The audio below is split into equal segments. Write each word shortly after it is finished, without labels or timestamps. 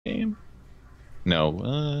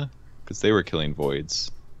No, because they were killing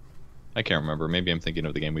voids. I can't remember. Maybe I'm thinking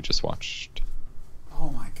of the game we just watched. Oh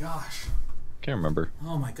my gosh. Can't remember.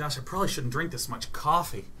 Oh my gosh, I probably shouldn't drink this much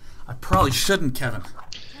coffee. I probably shouldn't, Kevin.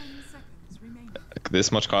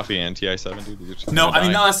 This much coffee and TI7, dude? You're just No, gonna I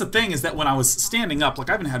mean, die. no, that's the thing, is that when I was standing up, like,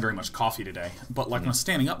 I haven't had very much coffee today, but, like, when I was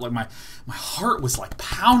standing up, like, my heart was, like,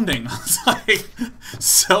 pounding. I was, like,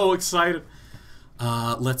 so excited.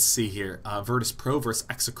 Let's see here. Virtus.Pro versus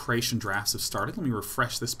Execration drafts have started. Let me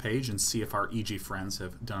refresh this page and see if our EG friends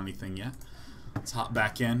have done anything yet. Let's hop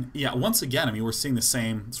back in. Yeah, once again, I mean, we're seeing the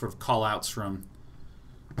same sort of call-outs from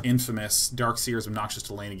Infamous, Darkseer's obnoxious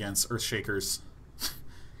to lane against, Earthshakers.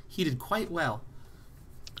 He did quite well.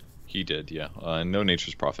 He did, yeah. No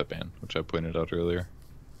Nature's Prophet ban, which I pointed out earlier.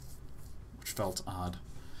 Which felt odd.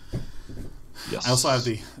 Yes. I also have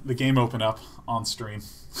the game open up on stream.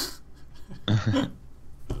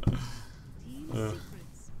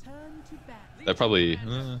 That probably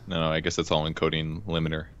no, I guess that's all encoding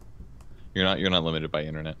limiter. You're not limited by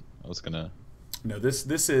internet. I was gonna. No,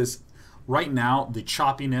 this is right now the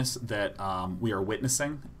choppiness that we are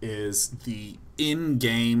witnessing is the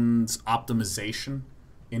in-game's optimization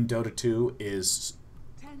in Dota 2 is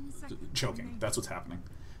choking. That's what's happening,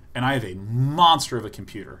 and I have a monster of a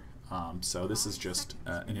computer. So this is just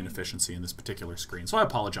an inefficiency in this particular screen. So I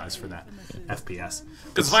apologize for that FPS.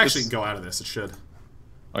 Because if I actually go out of this, it should.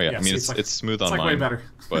 Oh yeah, I mean see, it's smooth it's on like mine, way better.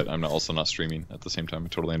 but I'm also not streaming at the same time. I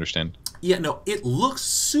totally understand. Yeah, no, it looks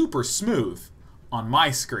super smooth on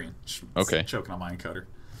my screen. Okay. Choking on my encoder.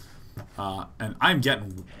 And I'm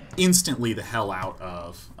getting instantly the hell out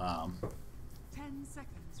of 10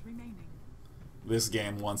 seconds remaining. this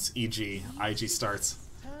game once IG starts.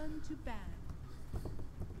 Turn to ban.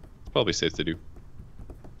 Probably safe to do.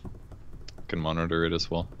 Can monitor it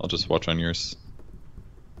as well. I'll just watch on yours.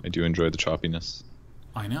 I do enjoy the choppiness.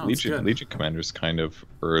 I know, it's good. Legion Commander's kind of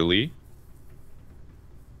early.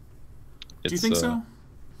 Do you think so?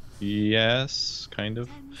 Yes, kind of.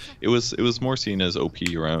 It was more seen as OP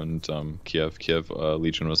around Kiev.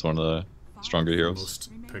 Legion was one of the stronger heroes.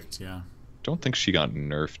 Most picked, yeah. Don't think she got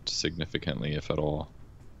nerfed significantly, if at all,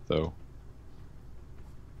 though.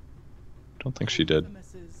 Don't think she did.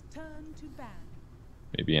 Turn to ban.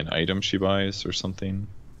 Maybe an item she buys or something.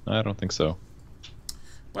 I don't think so.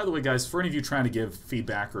 By the way, guys, for any of you trying to give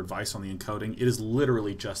feedback or advice on the encoding, it is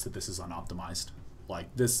literally just that this is unoptimized.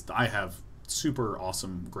 Like this, I have super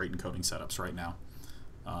awesome, great encoding setups right now.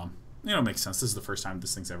 You know, it makes sense. This is the first time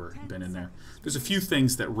this thing's ever been in there. There's a few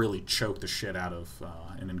things that really choke the shit out of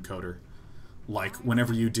an encoder. Like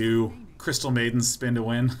whenever you do Crystal Maiden's spin to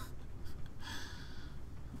win.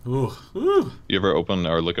 Ooh, ooh. You ever open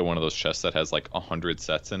or look at one of those chests that has like 100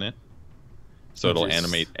 sets in it? So it'll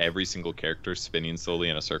animate every single character spinning slowly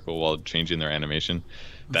in a circle while changing their animation.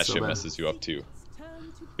 That so shit bad. messes you up too.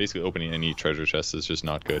 Basically, opening any treasure chest is just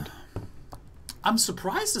not good. I'm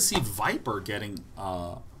surprised to see Viper getting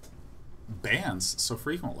bans so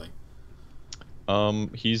frequently.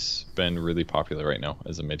 He's been really popular right now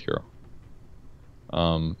as a mid hero.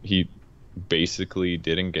 He basically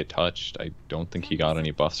didn't get touched. I don't think he got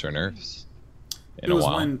any buffs or nerfs in It a was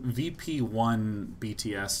while. when VP won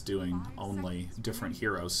BTS doing only different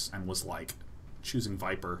heroes and was like choosing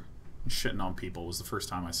Viper and shitting on people was the first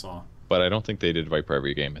time I saw. But I don't think they did Viper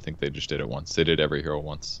every game. I think they just did it once. They did every hero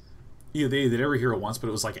once. Yeah, they did every hero once, but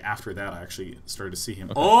it was like after that I actually started to see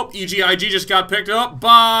him. Okay. Oh, EGIG just got picked up.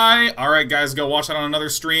 Bye! Alright, guys, go watch that on another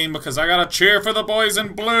stream because I gotta cheer for the boys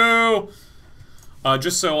in blue!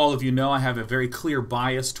 Just so all of you know, I have a very clear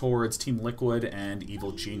bias towards Team Liquid and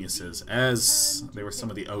Evil Geniuses, as they were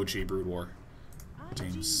some of the OG Brood War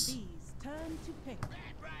teams.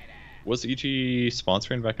 Was EG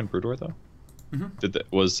sponsoring back in Brood War though? Mm-hmm.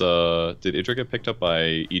 Did Idra get picked up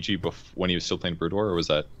by EG when he was still playing Brood War, or was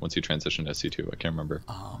that once he transitioned to SC2? I can't remember.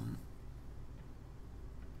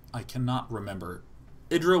 I cannot remember.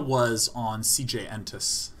 Idra was on CJ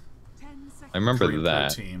Entus. I remember Korean Pro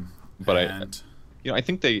that, team, but and, I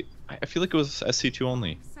think I feel like it was SC2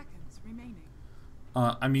 only.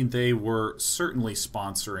 I mean, they were certainly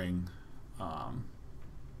sponsoring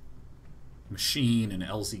Machine and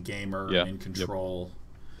LZ Gamer and In Control. Yep.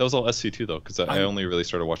 That was all SC2 though, because I only really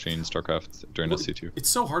started watching StarCraft during SC2. It's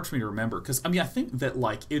so hard for me to remember because I mean I think that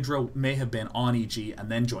like Idra may have been on EG and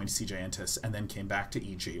then joined CJ Entus and then came back to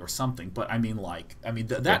EG or something. But I mean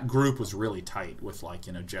that group was really tight with like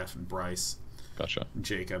Jeff and Bryce, gotcha,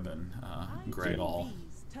 Jacob and Greg all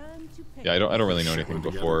Turn to pick. Yeah, I don't really know anything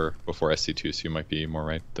Together. before SC2, so you might be more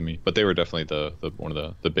right than me. But they were definitely the one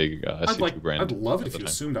of the big SC2 brand. I'd love it at if the you time.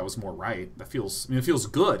 assumed I was more right. That feels, I mean, it feels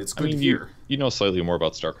good. It's good to you hear. know slightly more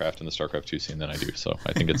about StarCraft and the StarCraft 2 scene than I do, so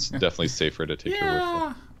I think it's definitely safer to take your word for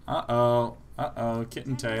it. Uh-oh,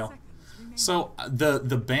 kitten 10 tail. seconds remaining. So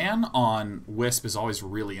the ban on Wisp is always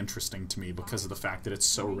really interesting to me because of the fact that it's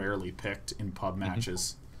so rarely picked in pub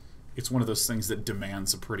matches. It's one of those things that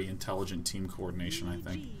demands a pretty intelligent team coordination, I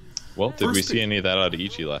think. Well, did we First see thing- any of that out of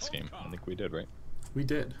Ichi last game? I think we did, right? We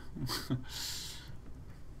did.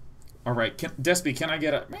 All right, Despy, can I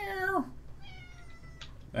get a meow?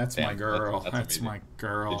 That's my Damn, girl. that's That's amazing. my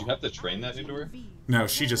girl. Did you have to train that into her? No,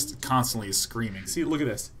 she just constantly is screaming. See, look at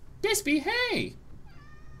this. Despy, hey!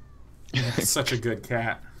 Such a good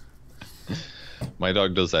cat. My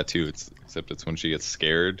dog does that too. Except it's when she gets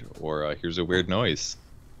scared or hears a weird noise.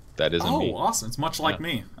 That isn't me. Oh, awesome. It's much like Yeah.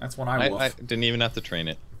 me. That's what I love. I didn't even have to train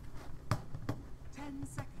it. 10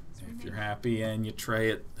 seconds If remaining. you're happy and you tray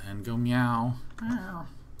it, then go meow. Meow.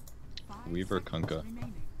 5 Weaver seconds Kunkka.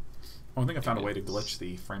 remaining. Oh, I think I found a way to glitch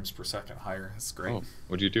the frames per second higher. That's great. Oh,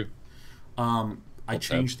 what'd you do? I What's that?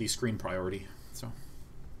 changed the screen priority. So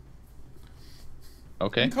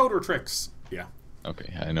Okay. encoder tricks. Yeah.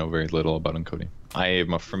 Okay, I know very little about encoding. I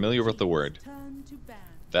am familiar with the word. Turn to ban.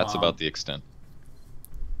 That's Um, about the extent.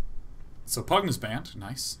 So Pugna's banned.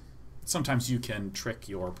 Nice. Sometimes you can trick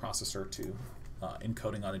your processor to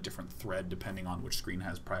encoding on a different thread depending on which screen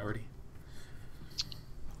has priority.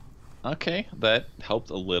 Okay, that helped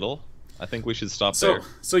a little. I think we should stop So, there.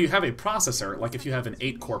 so you have a processor, like if you have an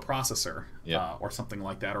 8-core processor Yeah. or something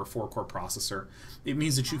like that, or a 4-core processor, it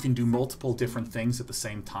means that you can do multiple different things at the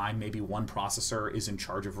same time. Maybe one processor is in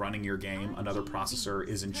charge of running your game, another processor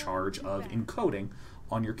is in charge of encoding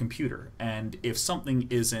on your computer. And if something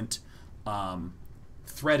isn't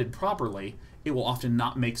threaded properly, it will often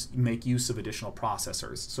not make use of additional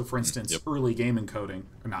processors. So for instance, Yep. early game encoding,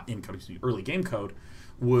 or not encoding, excuse me, early game code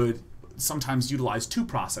would sometimes utilize 2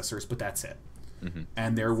 processors, but that's it.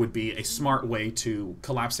 And there would be a smart way to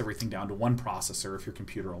collapse everything down to 1 processor if your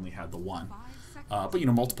computer only had the one. 5 seconds. But you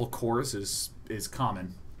know, multiple cores is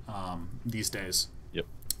common these days. Yep.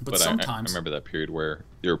 But I sometimes, remember that period where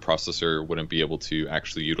your processor wouldn't be able to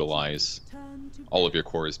actually utilize Turn to all of your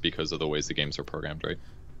cores because of the ways the games are programmed, right?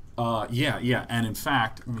 yeah, and in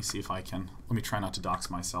fact, let me see if I can. Let me try not to dox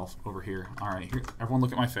myself over here. All right, here, everyone,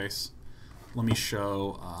 look at my face. Let me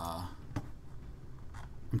show.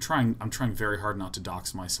 I'm trying very hard not to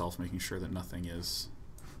dox myself, making sure that nothing is.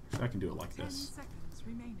 I can do it like 10 this. seconds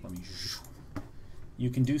remaining. Let me. You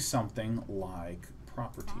can do something like 5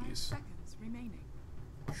 properties. seconds remaining.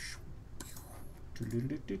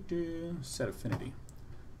 Set affinity.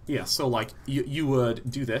 Yeah, so like you would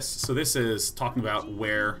do this. So this is talking about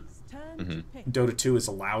where Turn to pick. Dota 2 is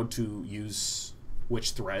allowed to use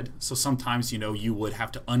which thread. So sometimes, you know, you would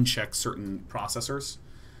have to uncheck certain processors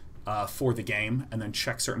for the game and then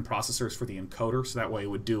check certain processors for the encoder. So that way it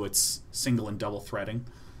would do its single and double threading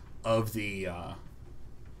of the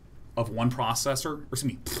of one processor. Or excuse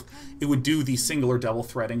me, it would do the single or double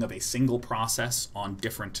threading of a single process on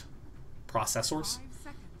different processors. 5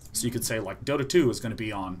 seconds. So you could say like Dota 2 is going to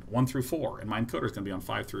be on 1 through 4 and my encoder is going to be on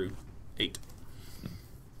 5 through 8.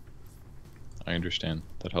 I understand.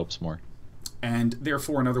 That helps more. And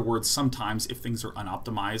therefore, in other words, sometimes if things are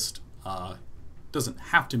unoptimized, doesn't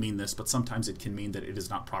have to mean this, but sometimes it can mean that it is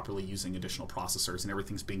not properly using additional processors and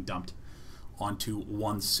everything's being dumped onto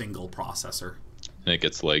one single processor. And it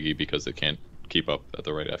gets laggy because it can't keep up at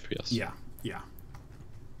the right FPS Yeah.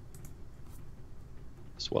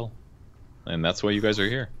 as well. And that's why you guys are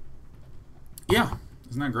here. Yeah.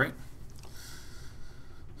 Isn't that great?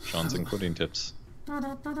 Sean's encoding tips.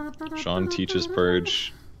 Sean teaches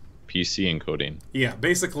Purge PC encoding. Yeah,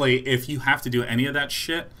 basically, if you have to do any of that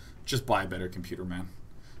shit, just buy a better computer, man.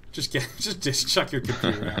 Just chuck your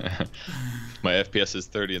computer out. My FPS is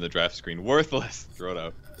 30 in the draft screen. Worthless. Throw it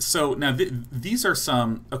out. So now these are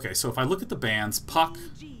some. Okay, so if I look at the bands, Puck,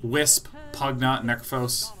 Wisp, Pugna,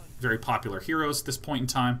 Necrophos, very popular heroes at this point in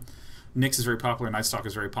time. Nyx is very popular. Nightstalker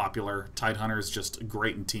is very popular. Tidehunter is just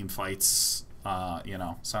great in team fights. You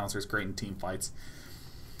know, Silencer is great in team fights.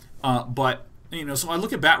 But you know, so I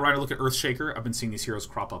look at Batrider, I look at Earthshaker. I've been seeing these heroes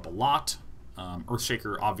crop up a lot.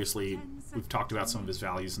 Earthshaker, obviously, we've talked about some of his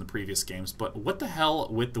values in the previous games. But what the hell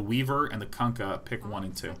with the Weaver and the Kunkka pick 1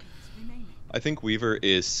 and 2? Seconds remaining. I think Weaver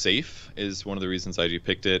is safe, is one of the reasons IG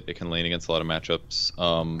picked it. It can lane against a lot of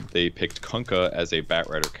matchups. They picked Kunkka as a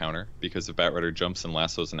Batrider counter, because if Batrider jumps and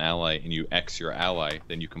lassos an ally and you X your ally,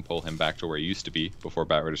 then you can pull him back to where he used to be before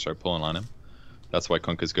Batrider started pulling on him. That's why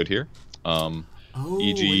Kunkka's good here. Oh,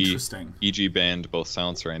 EG, interesting. EG banned both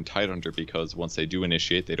Silencer and Tidehunter because once they do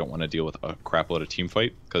initiate, they don't want to deal with a crap load of team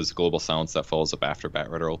fight, because Global Silence that follows up after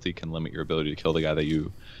Batrider ulti can limit your ability to kill the guy that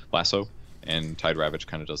you lasso, and Tide Ravage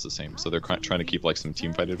kind of does the same. So they're trying to keep like some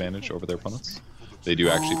team fight advantage over their opponents. They do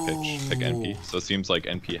actually pick NP, so it seems like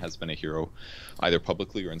NP has been a hero either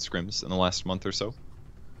publicly or in scrims in the last month or so.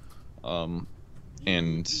 And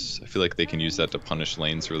I feel like they can use that to punish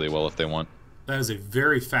lanes really well if they want. That is a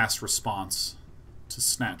very fast response to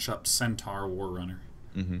snatch up Centaur Warrunner.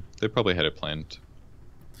 They probably had it planned.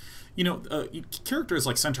 You know, characters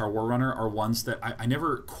like Centaur Warrunner are ones that I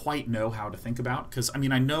never quite know how to think about, because, I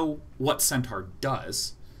mean, I know what Centaur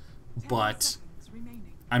does, but,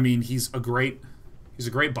 I mean, he's a great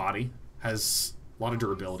body, has a lot of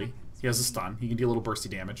durability, he has a stun, he can deal a little bursty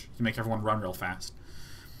damage, he can make everyone run real fast.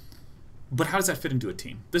 But how does that fit into a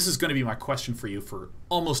team? This is going to be my question for you for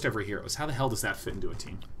almost every hero, is how the hell does that fit into a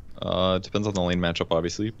team? It depends on the lane matchup,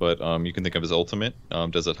 obviously, but you can think of his ultimate.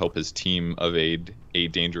 Does it help his team evade a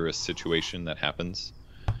dangerous situation that happens?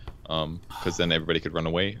 Because then everybody could run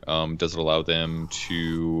away. Does it allow them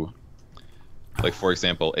to, like, for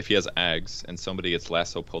example, if he has Ags and somebody gets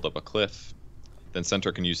lasso pulled up a cliff, then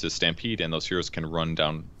Centaur can use his Stampede, and those heroes can run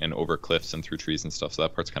down and over cliffs and through trees and stuff, so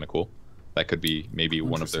that part's kind of cool. That could be maybe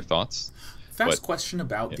one of their thoughts. Fast question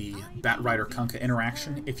about the Batrider Kunkka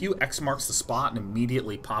interaction. If you X marks the spot and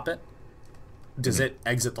immediately pop it, does it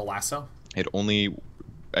exit the lasso? It only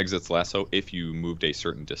exits lasso if you moved a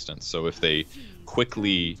certain distance. So if they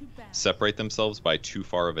quickly separate themselves by too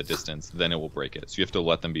far of a distance, then it will break it. So you have to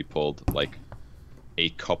let them be pulled like a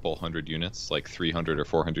couple hundred units, like 300 or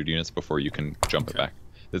 400 units, before you can jump it back.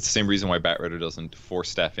 That's the same reason why Batrider doesn't force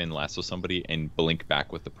staff in lasso somebody and blink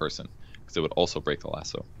back with the person, because it would also break the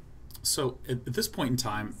lasso. So at this point in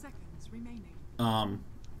time,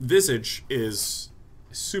 Visage is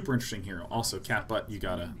a super interesting hero. Also, Catbutt, you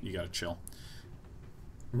gotta chill.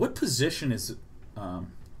 What position is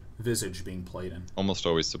Visage being played in? Almost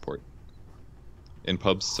always support. In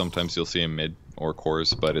pubs, sometimes you'll see him mid or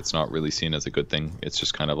cores, but it's not really seen as a good thing. It's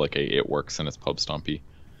just kind of like it works and it's pub stompy.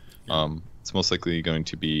 Yeah. It's most likely going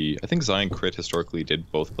to be, I think Zai and Crit historically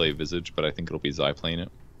did both play Visage, but I think it'll be Zai playing it.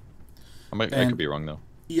 I could be wrong though.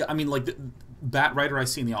 Yeah, I mean, like, Batrider I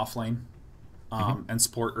see in the offlane, and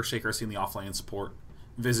support, or Shaker I see in the offlane and support.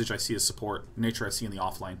 Visage I see as support. Nature I see in the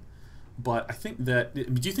offlane. But I think that,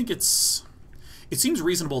 do you think it seems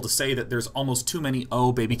reasonable to say that there's almost too many,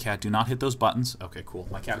 oh, baby cat, do not hit those buttons. Okay, cool.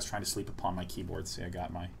 My cat is trying to sleep upon my keyboard. See, I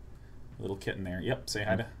got my little kitten there. Yep, say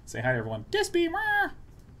hi to everyone. Despy,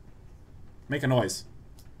 make a noise.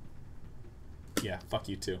 Yeah, fuck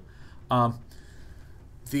you too.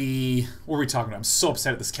 What were we talking about? I'm so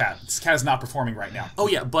upset at this cat. This cat is not performing right now. Oh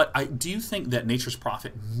yeah, but do you think that Nature's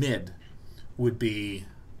Prophet mid would be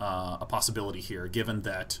a possibility here, given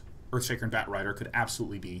that Earthshaker and Batrider could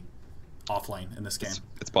absolutely be offlane in this game?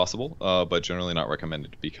 It's possible, but generally not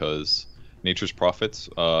recommended, because Nature's Prophet,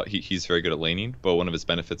 he's very good at laning, but one of his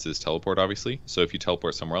benefits is teleport, obviously. So if you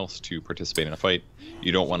teleport somewhere else to participate in a fight,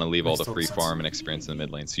 you don't want to leave all the free farm and experience in the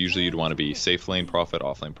mid lane. So usually you'd want to be safe lane Prophet,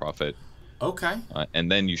 off lane Prophet. Okay.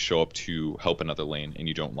 And then you show up to help another lane, and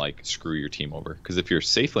you don't, like, screw your team over. Because if you're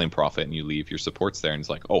safe lane Prophet and you leave, your support's there, and it's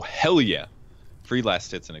like, oh, hell yeah! Free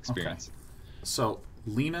last hits and experience. Okay. So,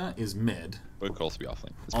 Lina is mid. But it could also be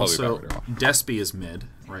offlane. It's also, Despy is mid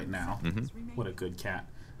right now. What a good cat.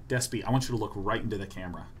 Despy, I want you to look right into the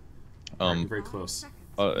camera. Very close.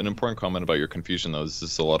 An important comment about your confusion, though, is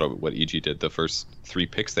this is a lot of what EG did. The first 3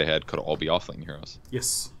 picks they had could all be offlane heroes.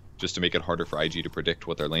 Yes. Just to make it harder for IG to predict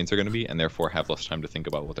what their lanes are going to be, and therefore have less time to think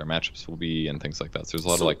about what their matchups will be and things like that. So there's a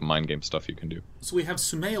lot of, like, mind game stuff you can do. So we have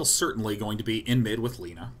Sumail certainly going to be in mid with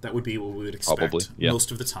Lina. That would be what we would expect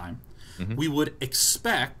most of the time. We would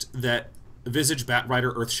expect that Visage,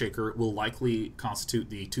 Batrider, Earthshaker will likely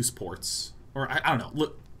constitute the 2 supports. Or, I don't know.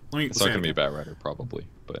 Look, let me it's not going to be Batrider, probably.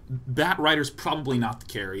 But Batrider's probably not the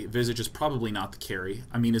carry. Visage is probably not the carry.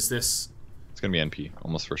 I mean, is this... It's going to be NP,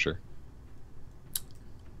 almost for sure.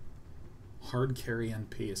 Hard carry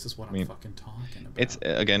NP. This is what I'm fucking talking about. It's,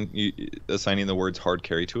 again, assigning the words hard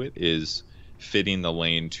carry to it is fitting the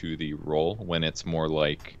lane to the role, when it's more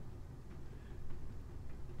like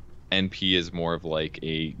NP is more of like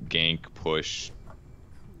a gank, push,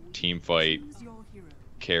 team fight,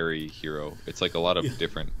 carry hero. It's like a lot of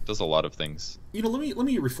different, does a lot of things. You know, let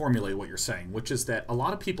me reformulate what you're saying, which is that a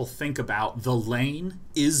lot of people think about the lane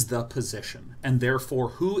is the position, and therefore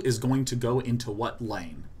who is going to go into what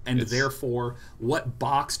lane. And therefore, what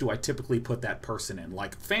box do I typically put that person in?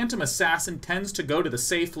 Like, Phantom Assassin tends to go to the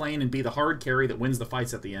safe lane and be the hard carry that wins the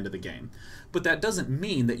fights at the end of the game. But that doesn't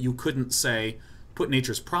mean that you couldn't say, put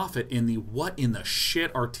Nature's Prophet in the what in the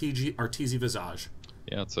shit Arteezy Visage.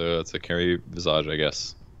 Yeah, it's a carry Visage, I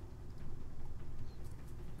guess.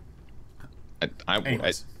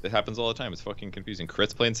 It happens all the time. It's fucking confusing.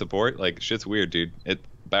 Crits playing support, like shit's weird, dude.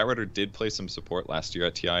 Batrider did play some support last year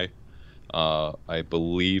at TI. I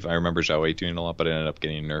believe I remember Zhao Wei doing a lot, but it ended up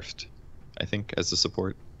getting nerfed, I think, as a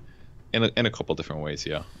support, in a couple different ways.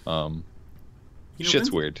 Yeah.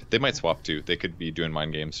 Shit's weird. They might swap too. They could be doing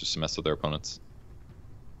mind games just to mess with their opponents.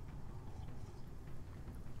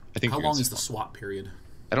 I think. How long is the swap period?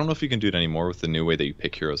 I don't know if you can do it anymore with the new way that you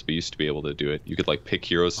pick heroes, but you used to be able to do it. You could like pick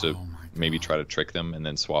heroes to maybe try to trick them and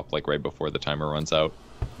then swap like right before the timer runs out.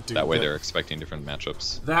 Dude, that way they're expecting different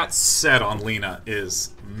matchups. That set on Lina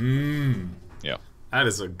is yeah. That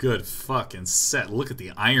is a good fucking set. Look at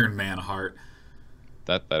the Iron Man heart.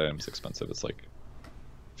 That item's expensive. It's like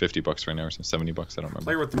 $50 right now or $70. I don't remember.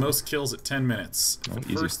 Player with the most kills at 10 minutes. Oh, If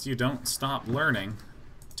at first you don't stop learning,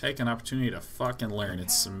 take an opportunity to fucking learn.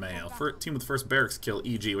 It's Sumail. Team with the first barracks kill,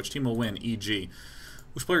 EG. Which team will win? EG.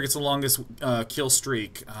 Which player gets the longest kill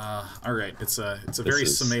streak? All right, it's a very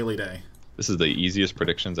Sumaili day. This is the easiest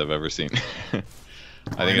predictions I've ever seen.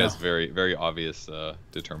 I think it has very, very obvious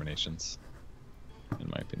determinations, in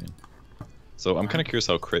my opinion. So I'm kind of curious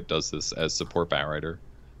how Crit does this as support Batrider.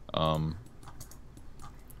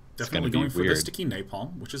 Definitely going for the sticky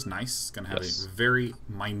napalm, which is nice. It's going to have a very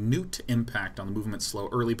minute impact on the movement slow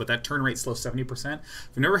early, but that turn rate slow 70%. If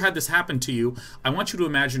you've never had this happen to you, I want you to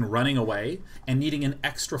imagine running away and needing an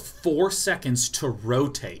extra 4 seconds to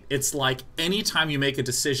rotate. It's like anytime you make a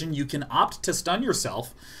decision, you can opt to stun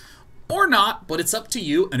yourself or not, but it's up to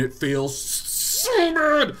you, and it feels so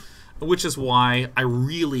good. Which is why I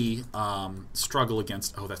really struggle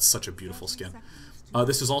against... Oh, that's such a beautiful skin.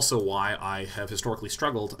 This is also why I have historically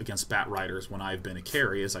struggled against Batriders when I've been a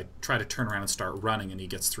carry, is I try to turn around and start running, and he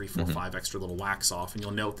gets 3, 4, 5 extra little whacks off, and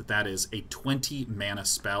you'll note that that is a 20 mana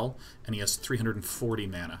spell, and he has 340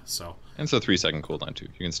 mana. So. And it's a 3-second cooldown too.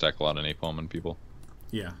 You can stack a lot of napalm on people.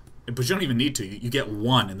 Yeah, but you don't even need to. You get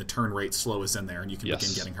 1, and the turn rate slow is in there, and you can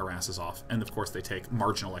begin getting harasses off. And of course, they take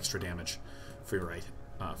marginal extra damage for your right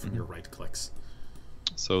from your right clicks.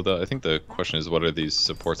 So I think the question is, what are these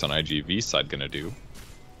supports on IGV side going to do?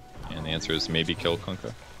 And the answer is maybe kill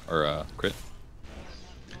Kunkka, or Crit.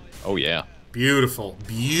 Oh yeah. Beautiful,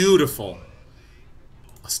 beautiful.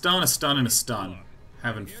 A stun, and a stun.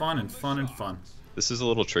 Having fun and fun and fun. This is a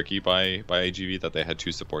little tricky by IGV that they had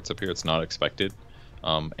 2 supports up here. It's not expected.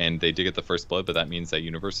 And they did get the first blood, but that means that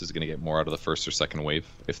Universe is going to get more out of the first or second wave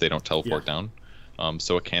if they don't teleport down.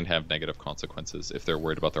 So it can have negative consequences if they're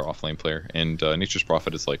worried about their offlane player. And Nature's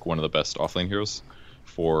Prophet is like one of the best offlane heroes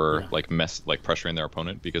for like pressuring their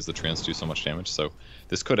opponent, because the trans do so much damage. So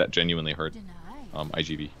this could genuinely hurt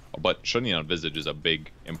IGV. But shutting down Visage is a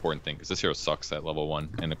big important thing, because this hero sucks at level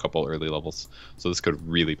 1 and a couple early levels. So this could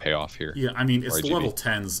really pay off here. Yeah, I mean, it's the level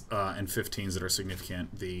 10s and 15s that are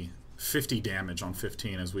significant. The 50 damage on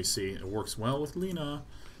 15, as we see, it works well with Lina.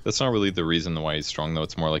 That's not really the reason why he's strong, though.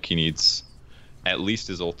 It's more like he needs at least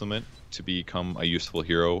his ultimate to become a useful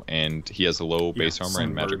hero, and he has a low base armor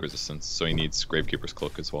and magic resistance, so he needs Gravekeeper's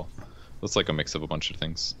Cloak as well. That's like a mix of a bunch of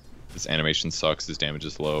things. His animation sucks, his damage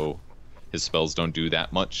is low, his spells don't do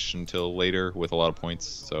that much until later with a lot of points,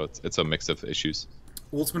 so it's a mix of issues.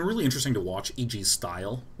 Well, it's been really interesting to watch EG's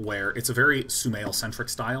style, where it's a very Sumail-centric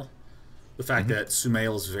style. The fact that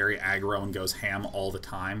Sumail is very aggro and goes ham all the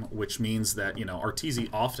time, which means that, you know, Arteezy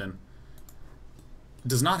often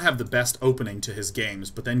does not have the best opening to his games,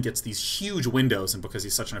 but then gets these huge windows, and because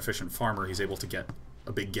he's such an efficient farmer, he's able to get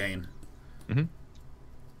a big gain.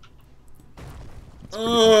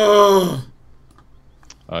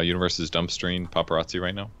 Universe is dumpstering Paparazzi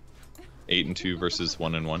right now. 8-2 versus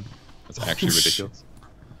 1-1. That's actually ridiculous.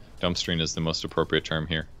 Dumpstering is the most appropriate term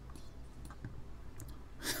here.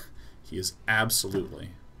 He is absolutely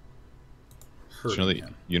hurting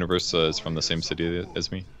him. Universe is from the same city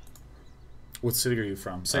as me. What city are you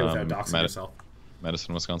from? Say without doxing yourself.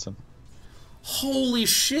 Madison, Wisconsin. Holy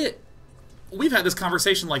shit! We've had this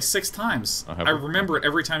conversation like 6 times. I remember it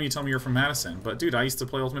every time you tell me you're from Madison. But dude, I used to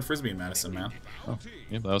play Ultimate Frisbee in Madison, man. Oh,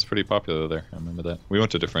 yeah, that was pretty popular there. I remember that. We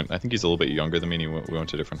went to different... I think he's a little bit younger than me, and we went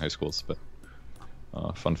to different high schools, but...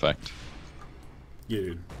 fun fact. Yeah,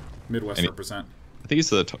 dude. Midwest represent. I think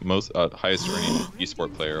he's the most highest earning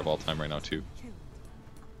esport player of all time right now, too.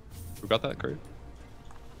 Who got that, Kurt?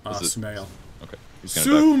 Sumail. Okay.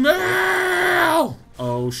 Sumail!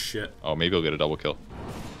 Oh, shit. Oh, maybe he'll get a double kill.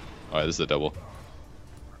 Alright, this is a double.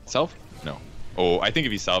 Salve? No. Oh, I think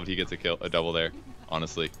if he salved, he gets a double there,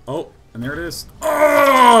 honestly. Oh, and there it is.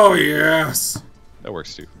 Oh, yes! That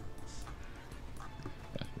works, too.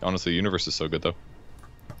 Honestly, Universe is so good though.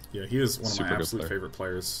 Yeah, he is one of Super my good absolute player. favorite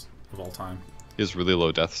players of all time. He has really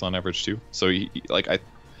low deaths on average too. So like I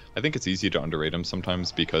think it's easy to underrate him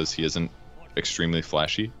sometimes because he isn't extremely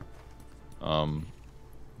flashy.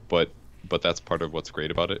 But that's part of what's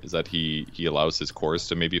great about it is that he allows his cores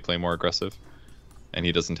to maybe play more aggressive, and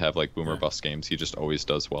he doesn't have like boomer bust games. He just always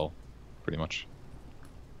does well, pretty much.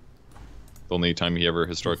 The only time he ever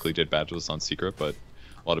historically did bad was on Secret, but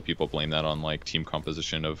a lot of people blame that on like team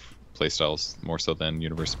composition of playstyles more so than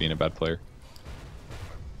Universe being a bad player.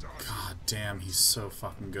 God damn, he's so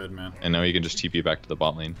fucking good, man. And now he can just TP back to the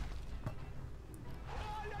bot lane.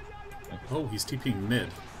 Oh, he's TPing mid.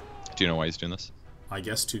 Do you know why he's doing this? I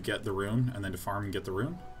guess to get the rune, and then to farm and get the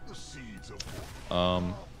rune?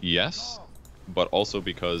 Yes, but also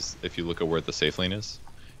because if you look at where the safe lane is,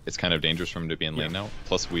 it's kind of dangerous for him to be in lane now.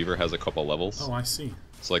 Plus Weaver has a couple levels. Oh, I see.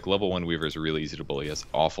 So like level 1 Weaver is really easy to bully. He has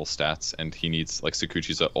awful stats, and he needs, like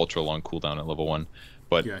Sakuchi's an ultra long cooldown at level 1.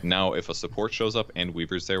 But now if a support shows up and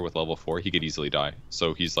Weaver's there with level 4, he could easily die.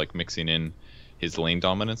 So he's like mixing in his lane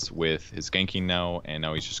dominance with his ganking now, and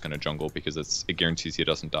now he's just going to jungle because it guarantees he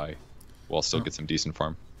doesn't die, while still get some decent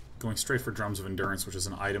farm. Going straight for Drums of Endurance, which is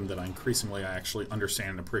an item that I actually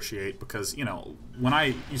understand and appreciate, because, you know, when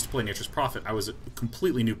I used to play Nature's Prophet, I was a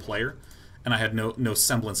completely new player, and I had no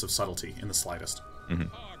semblance of subtlety in the slightest.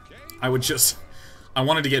 I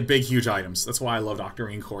wanted to get big, huge items. That's why I loved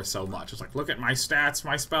Octarine Core so much. It's like, look at my stats,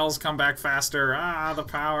 my spells come back faster, the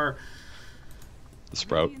power. The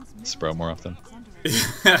Sprout more often.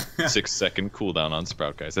 6-second cooldown on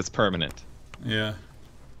Sprout, guys. That's permanent. Yeah.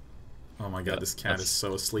 Oh my god, this cat is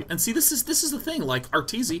so asleep. And see, this is the thing. Like,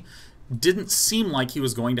 Arteezy didn't seem like he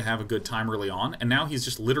was going to have a good time early on, and now he's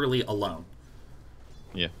just literally alone.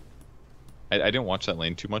 Yeah. I didn't watch that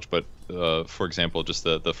lane too much, but for example, just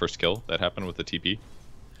the first kill that happened with the TP.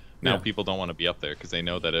 Now people don't want to be up there because they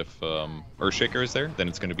know that if Earthshaker is there, then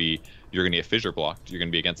it's going to be, you're going to get Fissure blocked, you're going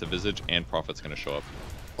to be against a Visage, and Prophet's going to show up.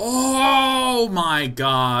 Oh my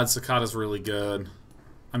god, Sakata's really good.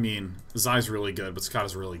 I mean, Zai's really good, but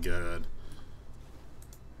Sakata's really good.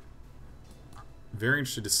 Very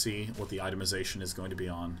interested to see what the itemization is going to be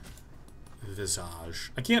on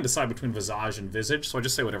Visage. I can't decide between Visage and Visage, so I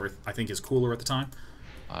just say whatever I think is cooler at the time.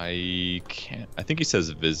 I can't. I think he says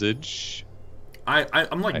Visage.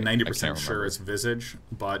 I'm like 90% sure it's Visage,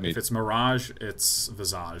 but if it's Mirage, it's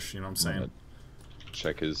Visage. You know what I'm saying?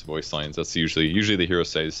 Check his voice lines. That's usually the hero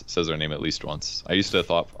says their name at least once. I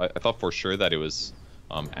thought for sure that it was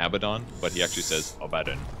Abaddon, but he actually says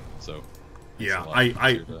Abaddon. So yeah,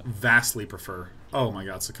 I vastly prefer. Oh my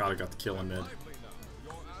god, Sakata got the kill in mid.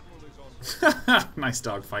 Nice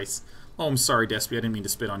dog fights. Oh, I'm sorry, Despy. I didn't mean to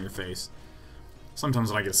spit on your face.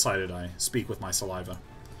 Sometimes when I get excited, I speak with my saliva.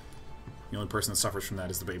 The only person that suffers from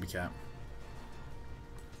that is the baby cat.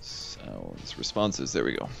 Sounds responses. There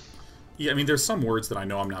we go. Yeah, I mean, there's some words that I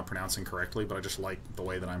know I'm not pronouncing correctly, but I just like the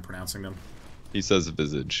way that I'm pronouncing them. He says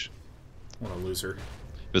Visage. What a loser.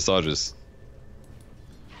 Visage is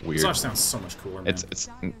weird. Visage sounds so much cooler, man.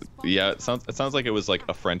 It sounds like it was like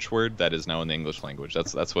a French word that is now in the English language.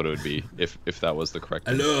 That's what it would be if that was the correct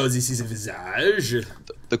word. Hello, this is a Visage.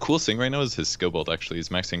 The coolest thing right now is his skill build. Actually, he's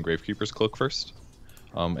maxing Gravekeeper's Cloak first.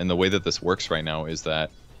 And the way that this works right now is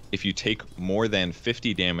that if you take more than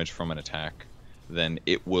 50 damage from an attack, then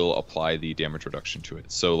it will apply the damage reduction to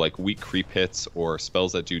it. So like weak creep hits or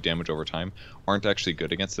spells that do damage over time aren't actually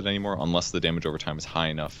good against it anymore unless the damage over time is high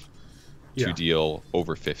enough to deal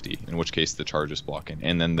over 50, in which case the charge is blocking.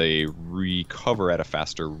 And then they recover at a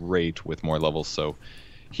faster rate with more levels, so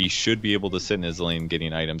he should be able to sit in his lane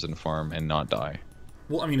getting items and farm and not die.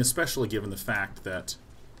 Well, I mean, especially given the fact that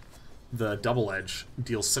the double edge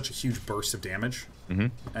deals such a huge burst of damage.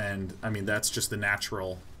 And, I mean, that's just the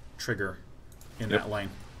natural trigger in that lane.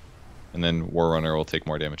 And then Warrunner will take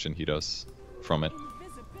more damage than he does from it.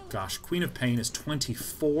 Gosh, Queen of Pain is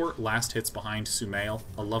 24 last hits behind Sumail,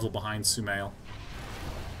 a level behind Sumail.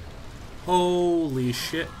 Holy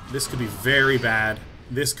shit, this could be very bad.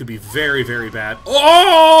 This could be very, very bad.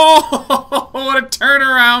 Oh! What a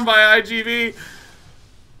turnaround by IGV!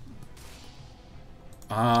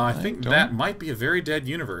 I think that might be a very dead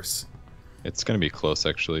universe. It's gonna be close,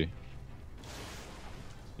 actually.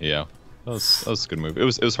 Yeah, that was a good move. It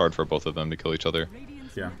was hard for both of them to kill each other.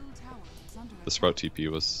 Yeah. The Sprout TP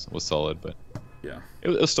was solid, but yeah, it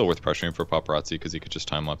was still worth pressuring for Paparazzi because he could just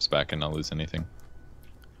time lapse back and not lose anything,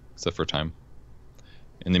 except for time.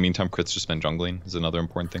 In the meantime, Crit's just been jungling is another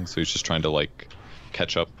important thing. So he's just trying to like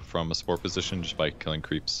catch up from a support position just by killing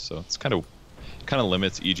creeps. So it's kind of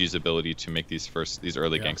limits EG's ability to make these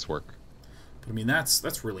early ganks work. But I mean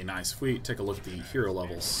that's really nice. If we take a look at the hero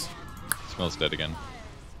levels, Smells dead again.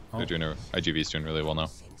 They're doing IGV's doing really well now.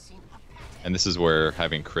 And this is where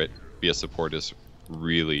having crit be a support is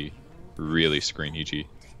really, really screwing EG.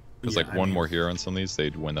 Because Yeah, like I one mean- more hero on some of these,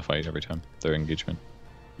 they'd win the fight every time, their engagement.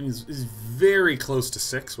 He's very close to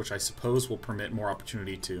 6, which I suppose will permit more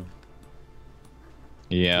opportunity to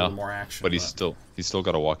Yeah, more action. but he's still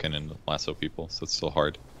got to walk in and lasso people, so it's still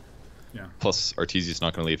hard. Yeah. Plus, Arteezy's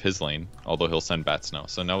not going to leave his lane, although he'll send bats now.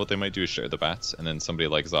 So now what they might do is share the bats, and then somebody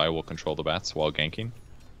like Zai will control the bats while ganking.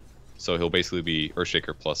 So he'll basically be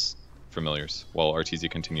Earthshaker plus familiars, while Arteezy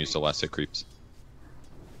continues to last hit creeps.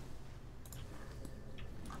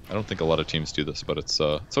 I don't think a lot of teams do this, but it's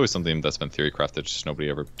always something that's been theory crafted, just nobody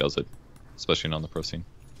ever does it, especially on the pro scene.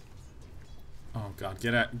 Oh god,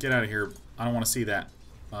 get out of here! I don't want to see that.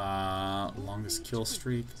 Longest kill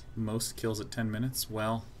streak, most kills at 10 minutes.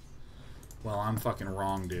 Well, I'm fucking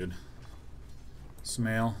wrong, dude.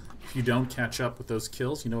 Smail, if you don't catch up with those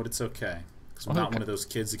kills, you know what? It's okay. Because I'm not one of those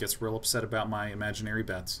kids that gets real upset about my imaginary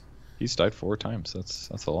bets. He's died 4 times.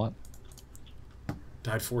 That's a lot.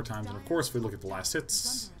 Died 4 times, and of course, if we look at the last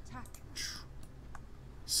hits,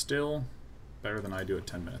 still better than I do at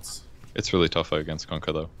 10 minutes. It's really tough against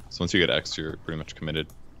Kunkka though. So once you get X, you're pretty much committed.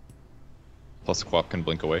 Plus Quap can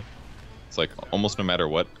blink away. It's like almost no matter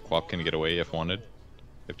what, Quap can get away if wanted.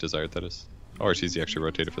 If desired, that is. Oh, Arteezy actually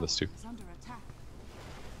rotated for this too.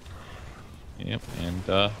 Yep,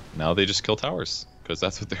 and now they just kill towers, because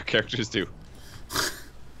that's what their characters do.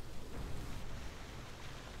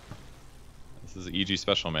 This is EG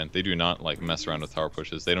special, man. They do not like mess around with tower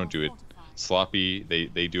pushes. They don't do it sloppy.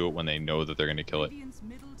 They do it when they know that they're going to kill it.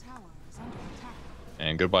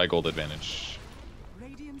 And goodbye gold advantage.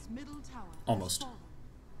 Almost.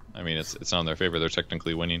 I mean, it's not in their favor. They're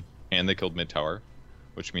technically winning. And they killed mid tower,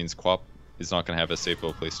 which means Quap is not going to have a safe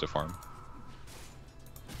place to farm.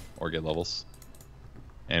 Or get levels.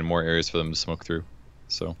 And more areas for them to smoke through.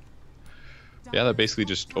 So, yeah, that basically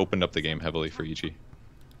just opened up the game heavily for EG.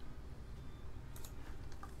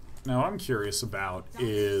 Now, what I'm curious about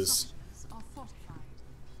is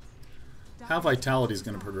how Vitality is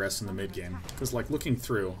going to progress in the mid game. Because, like, looking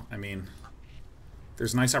through, I mean,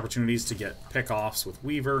 there's nice opportunities to get pick-offs with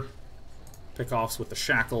Weaver, pick-offs with the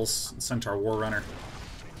Shackles, and Centaur Warrunner.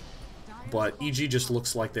 But EG just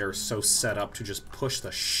looks like they're so set up to just push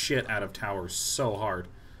the shit out of towers so hard.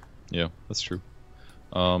 Yeah, that's true.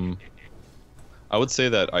 I would say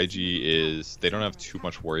that IG is... They don't have too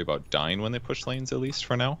much worry about dying when they push lanes, at least,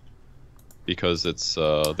 for now. Because it's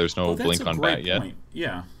there's no blink on bat yet.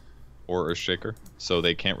 Yeah. Or Earthshaker, so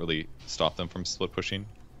they can't really stop them from split pushing.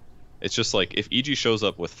 It's just like, if EG shows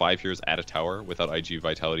up with 5 heroes at a tower without IG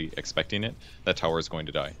Vitality expecting it, that tower is going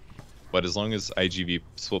to die. But as long as IGV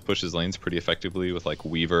split pushes lanes pretty effectively with like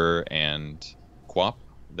Weaver and Quap,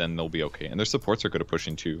 then they'll be okay. And their supports are good at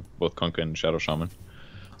pushing too, both Kunkka and Shadow Shaman.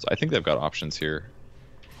 So I think they've got options here.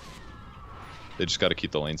 They just got to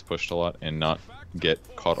keep the lanes pushed a lot and not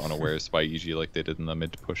get caught unawares by EG like they did in the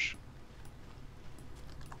mid push.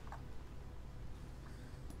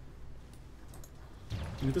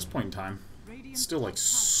 At this point in time, it's still like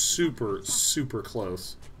super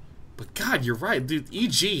close. But God, you're right, dude.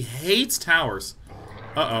 EG hates towers.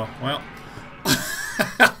 Uh-oh, well.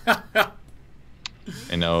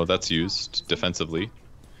 And now that's used defensively,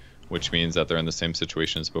 which means that they're in the same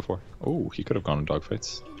situation as before. Oh, he could have gone in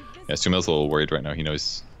dogfights. Yeah, Sumail's a little worried right now. He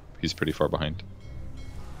knows he's pretty far behind.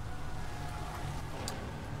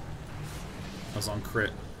 I was on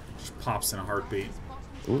crit. Just pops in a heartbeat.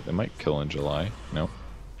 Ooh, they might kill in July. No.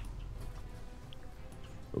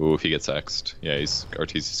 Ooh, if he gets X'd. Yeah,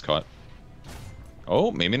 Arteezy's caught.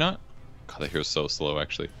 Oh, maybe not. God, that hero's so slow,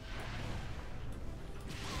 actually.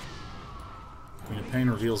 Queen of Pain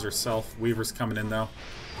reveals herself. Weaver's coming in, though.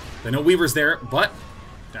 They know Weaver's there, but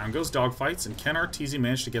down goes dogfights, and can Arteezy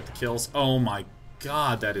manage to get the kills? Oh my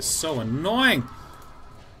god, that is so annoying!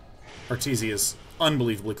 Arteezy is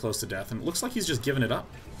unbelievably close to death, and it looks like he's just giving it up.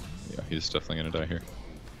 Yeah, he's definitely gonna die here.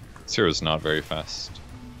 This hero's not very fast.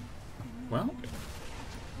 Well...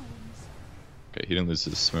 Okay, he didn't lose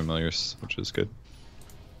his familiars, which is good.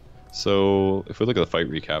 So, if we look at the fight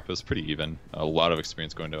recap, it was pretty even. A lot of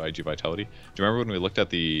experience going to IG Vitality. Do you remember when we looked at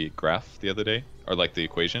the graph the other day? Or, like, the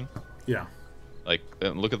equation? Yeah. Like,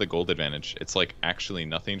 look at the gold advantage. It's, like, actually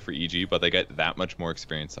nothing for EG, but they get that much more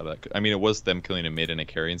experience out of that. I mean, it was them killing a mid and a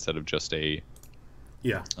carry instead of just a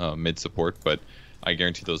mid support, but I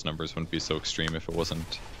guarantee those numbers wouldn't be so extreme if it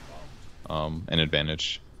wasn't an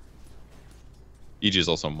advantage. EG is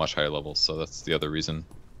also much higher levels, so that's the other reason.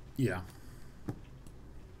 Yeah. I'm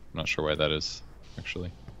not sure why that is,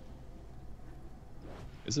 actually.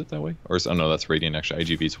 Is it that way? Or is, oh no, that's Radiant actually.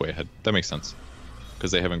 IGV's way ahead. That makes sense.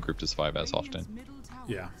 Because they haven't grouped as 5 as often.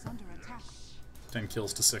 Yeah. is under attack. 10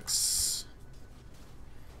 kills to 6.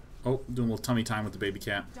 Oh, doing a little tummy time with the baby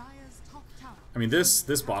cat. Dire's top tower. I mean,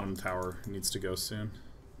 this bottom tower needs to go soon.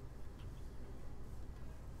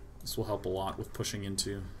 This will help a lot with pushing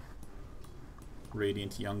into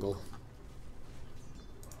Radiant Youngle.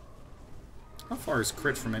 How far is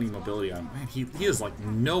Crit from any mobility item? Man, he is like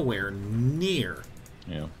nowhere near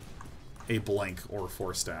a Blink or a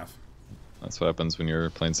Force Staff. That's what happens when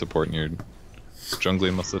you're playing support and you're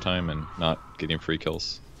jungling most of the time and not getting free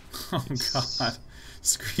kills. Oh god.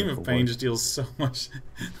 Scream of Pain just deals so much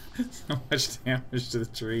damage to the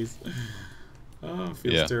trees. Oh, it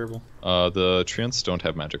feels terrible. The treants don't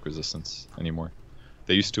have magic resistance anymore.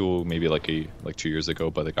 They used to maybe like 2 years ago,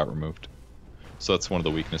 but they got removed. So that's one of the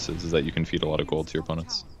weaknesses, is that you can feed a lot of gold to your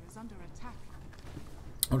opponents. Is under attack.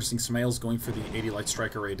 Noticing Smail's going for the 80 light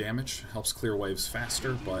strike array damage. Helps clear waves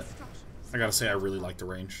faster, but I gotta say I really like the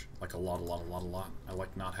range. Like a lot. I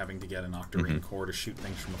like not having to get an Octarine core to shoot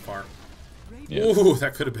things from afar. Yeah. Ooh,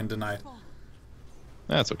 that could have been denied.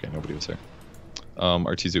 That's okay, nobody was there.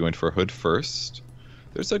 Arteezy going for a hood first.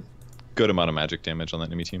 There's a good amount of magic damage on that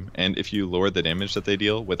enemy team, and if you lower the damage that they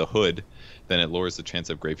deal with a hood, then it lowers the chance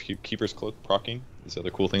of Gravekeeper's Cloak proccing. Is the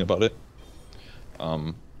other cool thing about it.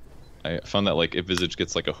 I found that like if Visage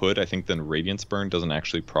gets like a hood, I think then Radiance Burn doesn't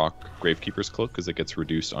actually proc Gravekeeper's Cloak because it gets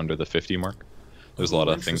reduced under the 50 mark. There's a lot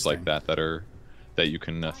of things like that that you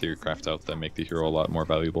can theory craft out that make the hero a lot more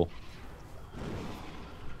valuable.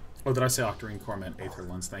 Oh, did I say Octarine core? I meant Aether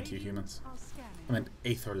Lens. Thank you, humans. Are scanning. I meant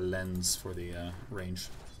Aether Lens for the range.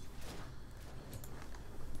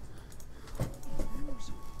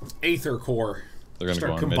 Aether core. They're gonna Start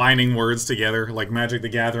go on combining words together like Magic the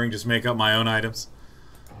Gathering. Just make up my own items.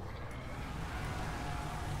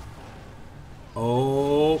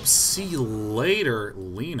 Oh, see you later,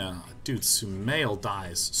 Lena. Dude, Sumail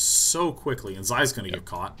dies so quickly, and Zai's gonna get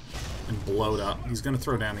caught and blowed up. He's gonna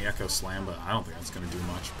throw down the Echo Slam, but I don't think that's gonna do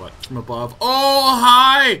much. But from above, oh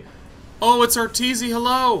hi! Oh, it's Arteezy.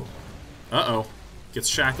 Hello. Uh-oh, gets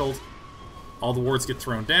shackled. All the wards get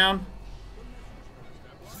thrown down.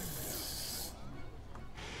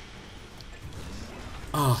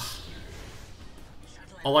 Ugh.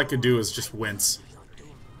 All I could do is just wince.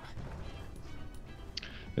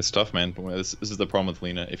 It's tough, man. This is the problem with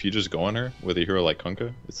Lena. If you just go on her with a hero like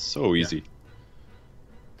Kunkka, it's so easy.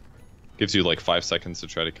 Gives you like 5 seconds to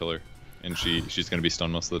try to kill her, and she's gonna be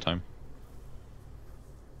stunned most of the time.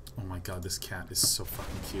 Oh my god, this cat is so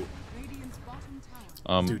fucking cute. Radiant's bottom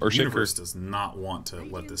tower. Dude, Earthshaker Universe does not want to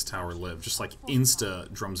let this tower live. Just like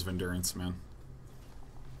insta Drums of Endurance, man.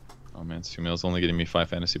 Oh man, Sumail's only getting me 5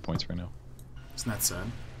 fantasy points right now. Isn't that sad?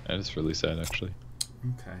 That is really sad, actually.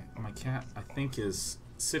 Okay, my cat, I think, is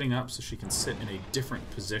sitting up so she can sit in a different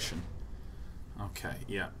position. Okay,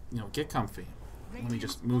 yeah. You know, get comfy. Let me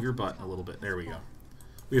just move your butt a little bit. There we go.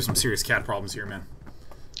 We have some serious cat problems here, man.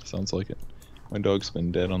 Sounds like it. My dog's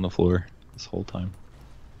been dead on the floor this whole time.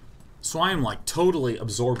 So I am, like, totally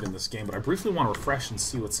absorbed in this game, but I briefly want to refresh and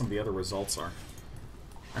see what some of the other results are.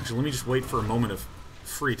 Actually, let me just wait for a moment of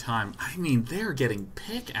free time. I mean, they're getting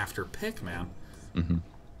pick after pick, man.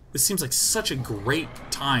 This seems like such a great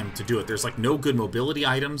time to do it. There's like no good mobility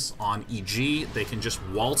items on EG. They can just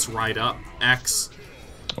waltz right up. X.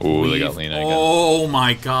 Oh, they got Lena again. Oh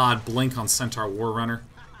my god. Blink on Centaur Warrunner.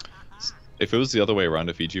 If it was the other way around,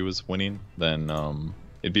 if EG was winning, then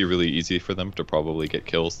it'd be really easy for them to probably get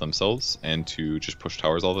kills themselves and to just push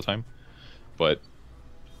towers all the time. But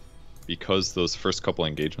because those first couple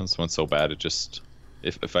engagements went so bad, it just...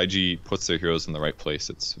 If IG puts their heroes in the right place,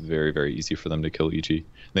 it's very, very easy for them to kill EG.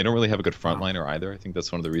 They don't really have a good frontliner either. I think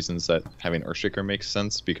that's one of the reasons that having Earthshaker makes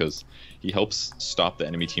sense, because he helps stop the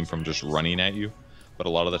enemy team from just running at you. But a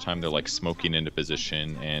lot of the time they're like smoking into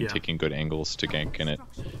position and taking good angles to gank, and it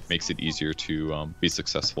makes it easier to be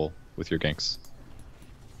successful with your ganks.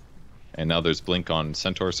 And now there's Blink on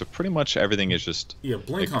Centaur, so pretty much everything is just... Yeah,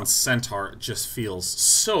 Blink on Centaur just feels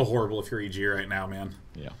so horrible if you're EG right now, man.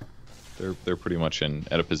 Yeah. They're pretty much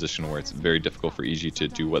at a position where it's very difficult for EG to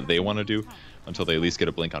do what they want to do until they at least get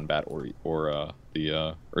a Blink on Bat or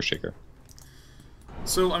the Earthshaker.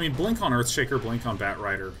 So, I mean, Blink on Earthshaker, Blink on Bat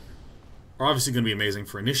Rider are obviously going to be amazing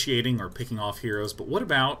for initiating or picking off heroes, but what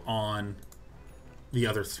about on the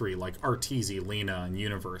other three, like Arteezy, Lena, and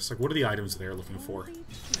Universe? Like, what are the items they're looking for?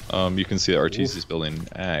 You can see that Arteezy's building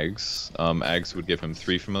Ags. Ags would give him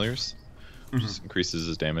 3 familiars. Just increases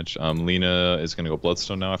his damage. Lena is going to go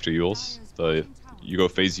Bloodstone now after Yules. You go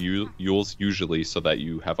phase Yules usually so that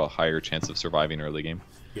you have a higher chance of surviving early game.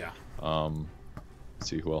 Yeah. Let's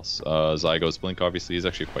see who else. Zai goes Blink, obviously. He's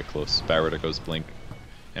actually quite close. Barrett goes Blink.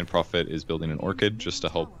 and Prophet is building an Orchid just to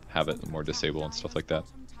help have it more disable and stuff like that.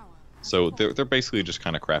 So they're basically just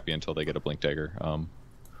kind of crappy until they get a Blink Dagger.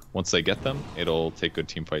 Once they get them, it'll take good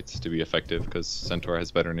team fights to be effective because Centaur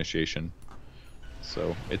has better initiation.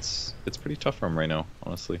 So it's pretty tough for him right now,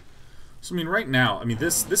 honestly. So I mean, right now, I mean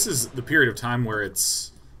this is the period of time where it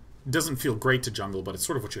doesn't feel great to jungle, but it's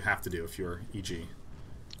sort of what you have to do if you're EG.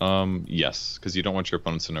 Yes, because you don't want your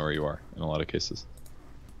opponents to know where you are in a lot of cases.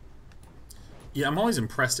 Yeah, I'm always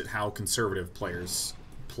impressed at how conservative players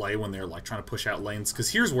play when they're like trying to push out lanes. Because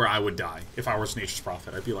here's where I would die if I was Nature's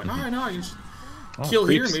Prophet. I'd be like, I know, I can just kill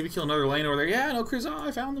here, maybe kill another lane over there. Yeah, no, Chris,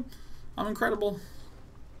 I found them. I'm incredible.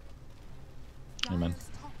 Amen.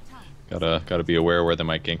 Gotta be aware where they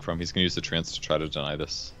might gank from. He's gonna use the trance to try to deny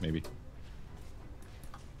this, maybe.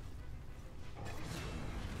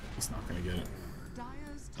 He's not gonna get it.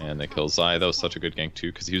 And they kill Zai. That was such a good gank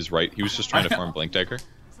too, because he was right. He was just trying to farm Blink Dagger.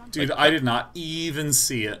 Dude, like, I did not even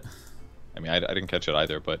see it. I mean, I didn't catch it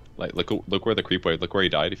either, but like, look where the creep wave. Look where he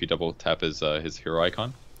died. If you double tap his hero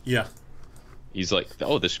icon. Yeah. He's like,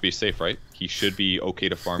 oh, this should be safe, right? He should be okay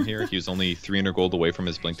to farm here. He was only 300 gold away from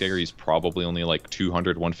his Blink Dagger. He's probably only like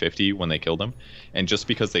 200, 150 when they killed him. And just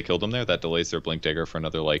because they killed him there, that delays their Blink Dagger for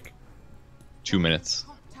another like 2 minutes,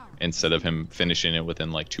 instead of him finishing it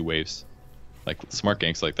within like 2 waves. Like smart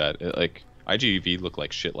ganks like that. Like IGV looked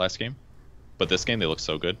like shit last game, but this game they look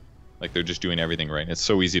so good. Like they're just doing everything right. It's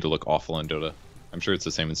so easy to look awful in Dota. I'm sure it's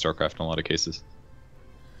the same in StarCraft in a lot of cases.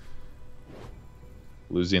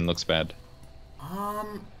 Losing looks bad.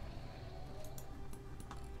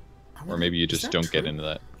 Or maybe you just don't get into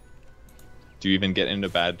that. Do you even get into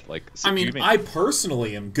bad, like... I mean, I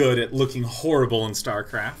personally am good at looking horrible in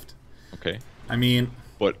StarCraft. Okay. I mean...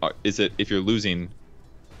 But is it, if you're losing,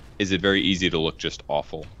 is it very easy to look just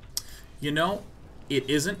awful? You know, it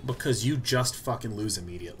isn't, because you just fucking lose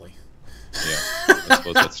immediately. Yeah, I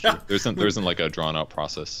suppose that's true. There isn't like a drawn-out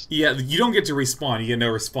process. Yeah, you don't get to respawn. You get no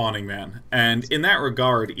respawning, man. And in that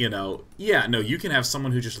regard, you know, yeah, no, you can have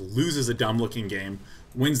someone who just loses a dumb-looking game,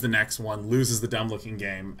 wins the next one, loses the dumb-looking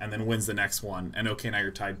game, and then wins the next one, and okay, now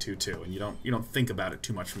you're tied 2-2, and you don't think about it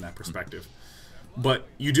too much from that perspective. But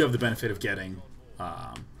you do have the benefit of getting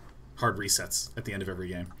hard resets at the end of every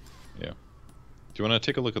game. Yeah. Do you want to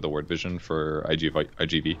take a look at the word vision for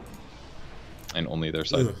IGV? And only their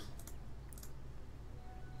side. Ugh.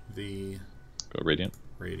 Go Radiant.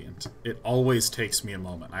 Radiant. It always takes me a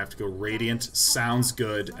moment. I have to go Radiant, sounds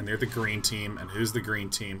good, and they're the green team. And who's the green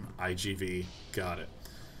team? IGV. Got it.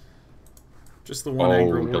 Just the one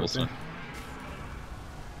angry word there.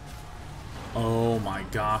 Oh my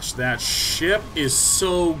gosh, that ship is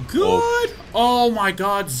so good! Oh my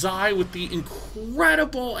god, Zai with the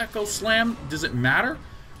incredible Echo Slam. Does it matter?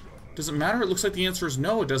 Does it matter? It looks like the answer is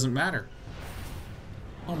no, it doesn't matter.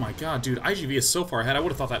 Oh my god, dude, IGV is so far ahead. I would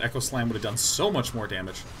have thought that Echo Slam would have done so much more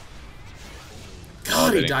damage.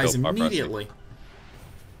 God, he dies immediately.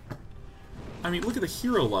 I mean, look at the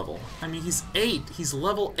hero level. I mean, he's 8. He's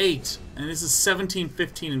level 8. And this is 17,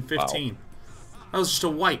 15, and 15. Wow. That was just a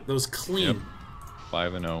wipe. That was clean. Yep.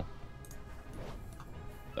 5-0.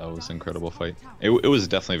 That was an incredible fight. It was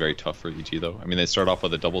definitely very tough for EG, though. I mean, they start off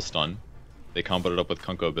with a double stun. They comboed it up with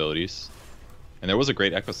Kunko abilities. And there was a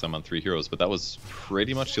great Echo Slam on 3 heroes, but that was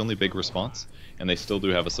pretty much the only big response. And they still do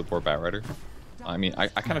have a support Batrider. I mean, I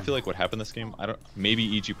kind of feel like what happened this game,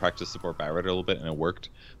 maybe EG practiced support Batrider a little bit and it worked,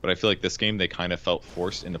 but I feel like this game they kind of felt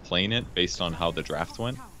forced into playing it based on how the draft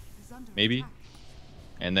went, maybe.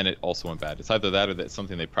 And then it also went bad. It's either that or that's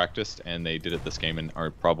something they practiced and they did it this game and are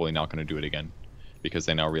probably not going to do it again, because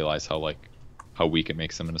they now realize how weak it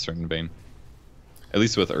makes them in a certain vein. At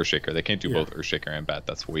least with Earthshaker, they can't do both Earthshaker and Bat.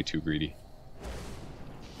 That's way too greedy.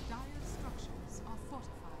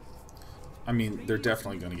 I mean, they're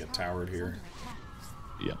definitely going to get towered here.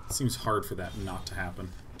 Yeah. It seems hard for that not to happen.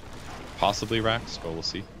 Possibly Rax, but we'll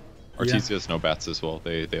see. Artesia has no bats as well.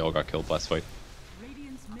 They all got killed last fight.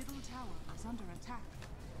 Radiant's middle tower is under attack.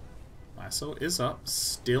 Lasso is up.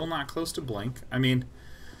 Still not close to Blink. I mean...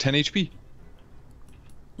 10 HP.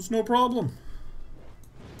 There's no problem.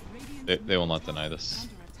 They will not deny this.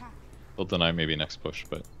 They'll deny maybe next push,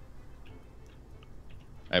 but...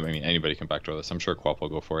 I mean, anybody can backdoor this. I'm sure Quap will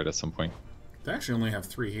go for it at some point. They actually only have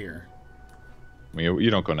 3 here. I mean, you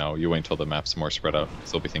don't go now. You wait until the map's more spread out,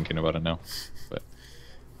 because they'll be thinking about it now. But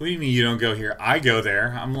what do you mean you don't go here? I go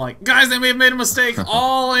there. I'm like, guys, they may have made a mistake.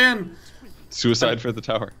 All in. Suicide for the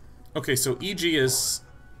tower. Okay, so EG is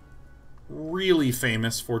really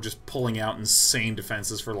famous for just pulling out insane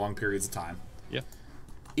defenses for long periods of time. Yeah.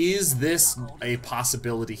 Is this a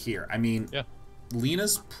possibility here? I mean, yeah.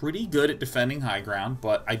 Lena's pretty good at defending high ground,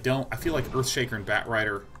 but I feel like Earthshaker and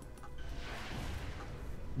Batrider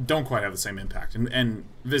don't quite have the same impact. And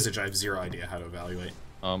Visage, I have zero idea how to evaluate.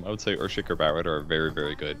 I would say Earthshaker Batrider are very,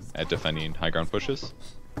 very good at defending high ground pushes.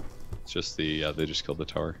 It's just they just killed the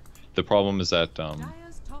tower. The problem is that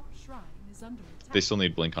Dire's top shrine is under attack. they still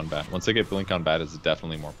need Blink on Bat. Once they get Blink on Bat, it's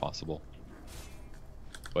definitely more possible.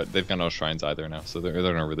 But they've got no shrines either now, so they're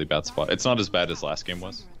in a really bad spot. It's not as bad as last game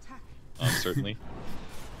was, certainly.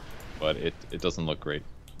 But it doesn't look great.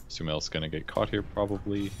 Sumail's gonna get caught here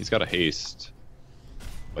probably. He's got a haste,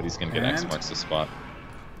 but he's gonna get X marks the spot.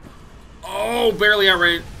 Oh, barely out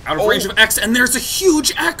of range of X, and there's a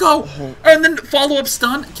huge echo! And then follow-up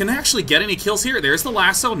stun. Can they actually get any kills here? There's the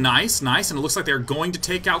lasso. Nice, nice. And it looks like they're going to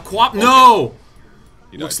take out Quap. No!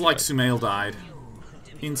 Looks like Sumail died.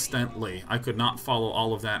 Instantly. I could not follow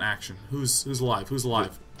all of that action. Who's alive? Who's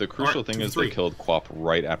alive? The crucial thing is they killed Quap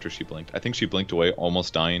right after she blinked. I think she blinked away,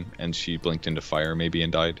 almost dying, and she blinked into fire maybe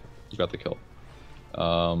and died. Who got the kill?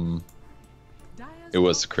 It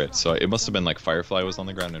was crit, so it must have been like Firefly was on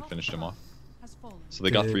the ground and finished him off. So they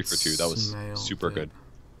got 3 for 2. That was super good.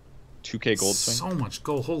 2k gold swing. So much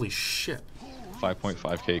gold. Holy shit.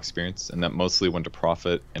 5.5k experience, and that mostly went to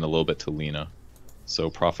Prophet and a little bit to Lina. So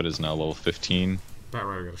Prophet is now level 15.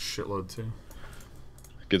 Batrider got a shitload too.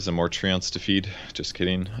 Gives them more treants to feed. Just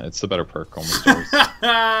kidding. It's the better perk almost always.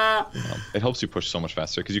 It helps you push so much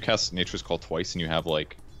faster because you cast Nature's Call twice and you have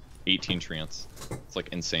like 18 treants. It's like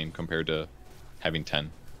insane compared to having 10.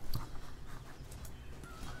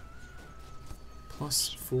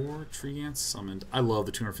 +4 treants summoned. I love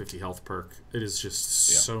the 250 health perk. It is just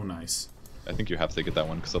so nice. I think you have to get that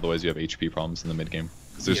one because otherwise you have HP problems in the mid game.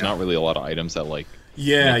 Because there's not really a lot of items that like make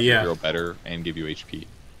your hero better and give you HP.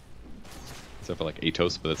 Except for like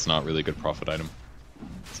Atos, but it's not really a good profit item.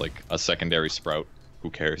 It's like a secondary sprout. Who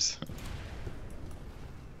cares?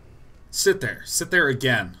 Sit there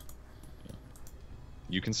again.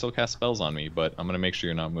 You can still cast spells on me, but I'm gonna make sure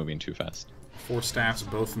you're not moving too fast. 4 staffs,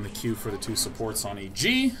 both in the queue for the 2 supports on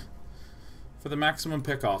EG for the maximum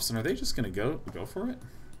pickoffs. And are they just gonna go for it?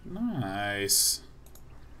 Nice.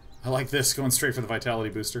 I like this, going straight for the vitality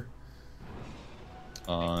booster.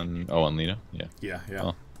 On Lina? Yeah. Yeah. Well,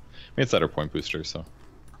 I mean, it's at her point booster, so.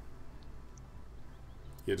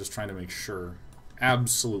 Yeah, just trying to make sure,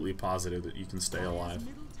 absolutely positive that you can stay alive.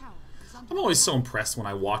 I'm always so impressed when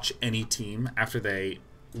I watch any team after they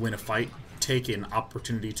win a fight take an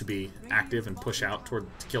opportunity to be active and push out to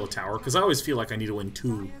kill a tower, because I always feel like I need to win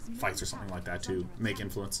 2 fights or something like that to make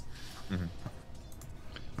influence.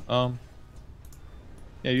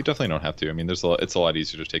 Yeah, you definitely don't have to. I mean, it's a lot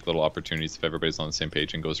easier to take little opportunities if everybody's on the same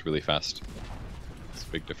page and goes really fast. It's a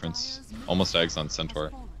big difference. Almost eggs on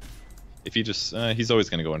Centaur. If he just, he's always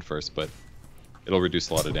going to go in first, but it'll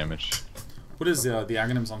reduce a lot of damage. What does the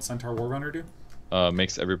Aghanims on Centaur Warrunner do?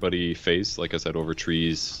 Makes everybody phase, like I said, over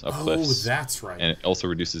trees, up cliffs. Oh, that's right. And it also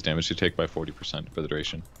reduces damage you take by 40% for the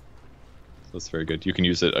duration. So that's very good. You can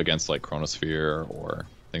use it against like Chronosphere or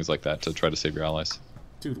things like that to try to save your allies.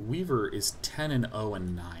 Dude, Weaver is 10-0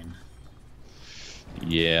 and 9.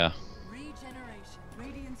 Yeah.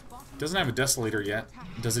 Doesn't have a Desolator yet.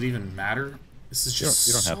 Does it even matter? This is just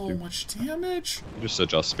you don't so have to. much damage. You just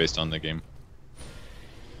adjust based on the game.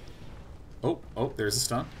 Oh, there's a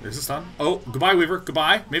stun. There's a stun. Oh, goodbye, Weaver.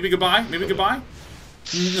 Goodbye. Maybe goodbye. Maybe goodbye.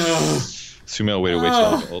 Sumail waited way too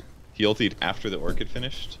long to ult. He ultied after the Orchid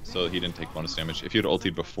finished, so he didn't take bonus damage. If he had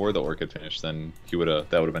ultied before the Orchid finished, then that would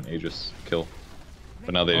have been Aegis kill.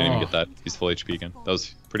 But now they didn't even get that. He's full HP again. That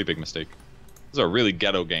was a pretty big mistake. It was a really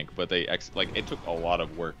ghetto gank, but it took a lot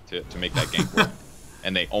of work to make that gank work.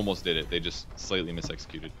 And they almost did it. They just slightly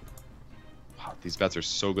misexecuted. Wow, these bats are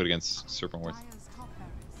so good against Serpentworth.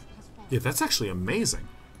 Yeah, that's actually amazing.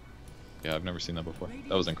 Yeah, I've never seen that before.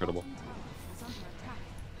 That was incredible.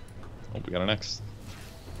 Oh, we got an X.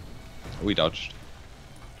 Oh, we dodged.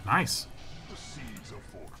 Nice.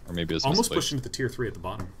 Or maybe it was almost misplaced. pushed into the tier 3 at the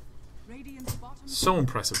bottom. So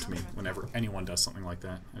impressive to me whenever anyone does something like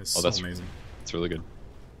that. It's so amazing. It's really good.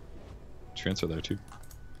 Treants are there too.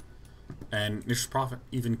 And Nature's Prophet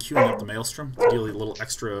even queuing up the Maelstrom to deal a little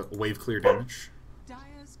extra wave clear damage.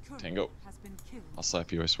 Tango. I'll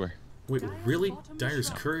slap you, I swear. Wait, really? Dire's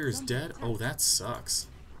Courier is dead? Oh, that sucks.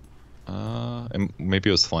 And maybe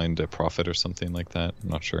it was flying to Prophet or something like that. I'm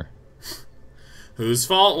not sure. Whose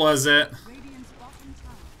fault was it?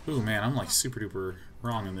 Ooh, man, I'm like super duper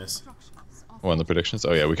wrong in this. Oh, on the predictions?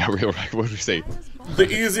 Oh yeah, we got real right. What did we say? The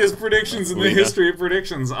easiest predictions in the history of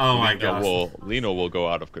predictions. Oh my god. Lina will go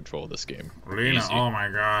out of control this game. Lina, Easy. oh my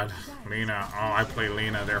god. Lina, oh, I play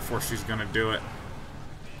Lina, therefore she's gonna do it.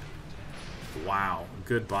 Wow.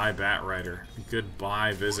 Goodbye, Batrider.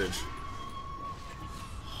 Goodbye, Visage.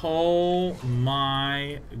 Oh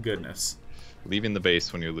my goodness. Leaving the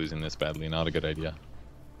base when you're losing this badly, not a good idea.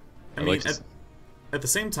 I mean, at the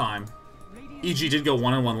same time, EG did go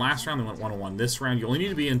 1-1 last round, they went 1-1 this round. You only need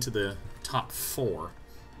to be into the top 4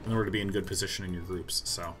 in order to be in good position in your groups,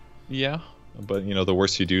 so... Yeah, but, you know, the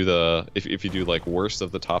worse you do, if you do, like, worst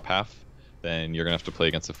of the top half, then you're going to have to play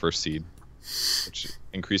against the first seed, which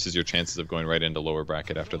increases your chances of going right into lower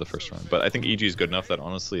bracket after the first round. But I think EG is good enough that,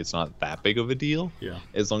 honestly, it's not that big of a deal,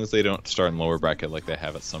 as long as they don't start in lower bracket like they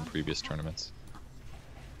have at some previous tournaments.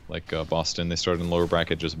 Like Boston, they started in lower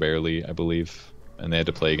bracket just barely, I believe, and they had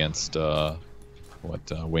to play against,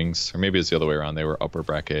 Wings? Or maybe it's the other way around, they were upper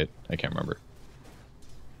bracket, I can't remember.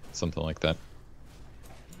 Something like that.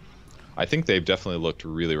 I think they've definitely looked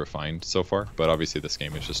really refined so far, but obviously this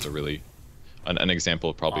game is just a really an example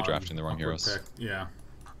of probably drafting the wrong heroes. Pick. Yeah.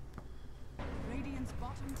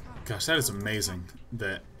 Gosh, that is amazing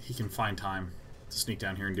that he can find time to sneak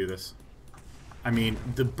down here and do this. I mean,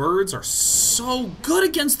 the birds are so good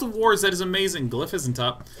against the wards. That is amazing. Glyph isn't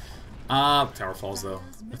up. Tower falls though.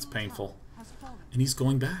 That's painful. And he's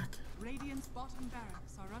going back.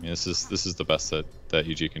 Yeah, this is the best that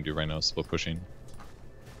EG can do right now, split pushing.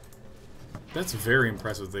 That's very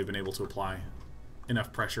impressive they've been able to apply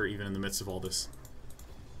enough pressure even in the midst of all this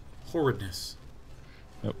horridness.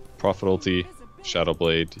 Yep. Prophet ulti, Shadow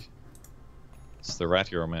Blade. It's the rat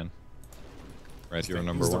hero, man. Rat hero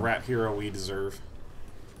number 1. He's the rat hero we deserve.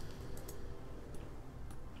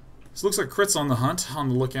 So it looks like Crit's on the hunt, on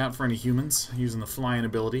the lookout for any humans, using the flying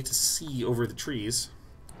ability to see over the trees.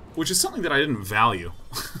 Which is something that I didn't value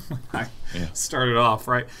when I started off,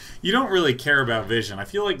 right? You don't really care about vision. I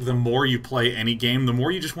feel like the more you play any game, the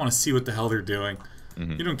more you just want to see what the hell they're doing.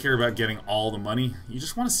 You don't care about getting all the money. You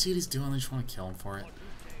just want to see what he's doing. You just want to kill him for it.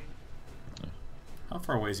 How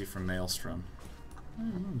far away is he from Maelstrom?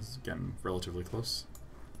 He's getting relatively close.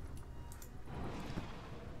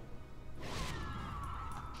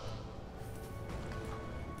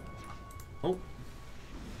 Oh.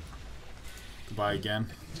 Goodbye again.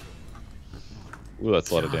 Ooh, that's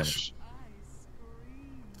a lot of damage.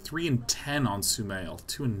 3 and 10 on Sumail,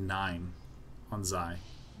 2 and 9 on Zai.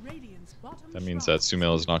 That means that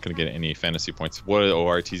Sumail is not going to get any fantasy points. What an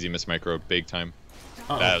ORTZ missed micro big time.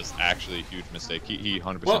 That was actually a huge mistake. He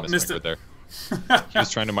 100% missed micro there. He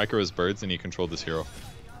was trying to micro his birds and he controlled his hero.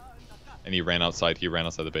 And he ran outside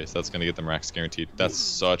the base. That's going to get them racks guaranteed. That's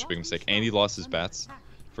such a big mistake. And he lost his bats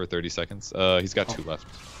for 30 seconds. He's got 2 left.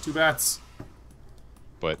 2 bats.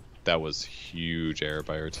 But that was huge error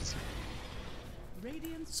by RTZ.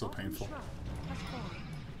 So painful.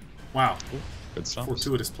 Wow. Ooh, good stuff.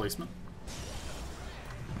 Fortuitous placement.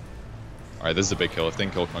 Alright, this is a big kill. If they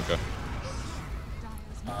can kill Kunkka.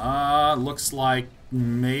 Looks like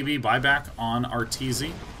maybe buyback on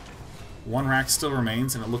RTZ. 1 rack still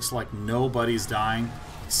remains, and it looks like nobody's dying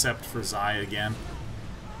except for Zai again.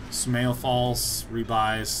 Sumail falls,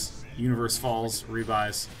 rebuys. Universe falls,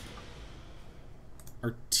 rebuys.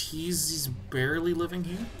 RTZ's barely living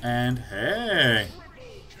here. And hey!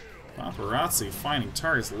 Paparazzi finding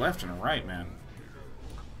targets left and right, man.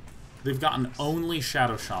 They've gotten only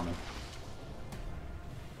Shadow Shaman.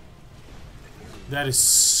 That is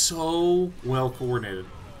so well coordinated.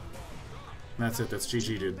 And that's it, that's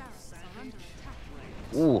GG, dude.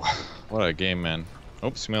 Ooh, what a game, man.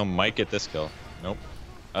 Oh, Sumail might get this kill. Nope.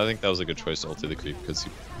 I think that was a good choice to ulti the creep, because he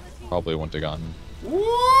probably wouldn't have gotten... Woo!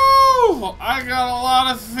 I got a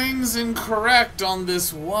lot of things incorrect on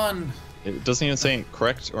this one. It doesn't even say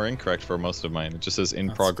correct or incorrect for most of mine. It just says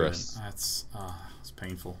in progress. Good. That's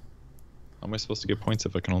painful. How am I supposed to get points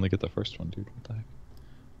if I can only get the first one, dude? What the heck?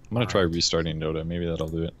 I'm gonna try restarting Dota. Maybe that'll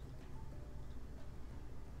do it.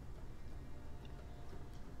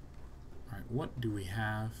 Alright, what do we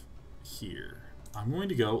have here? I'm going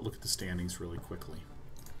to go look at the standings really quickly.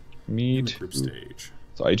 Me too. Group stage.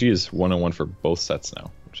 So IG is 1-1 for both sets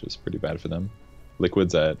now, which is pretty bad for them.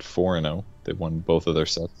 Liquid's at 4-0. They've won both of their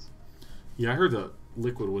sets. Yeah, I heard that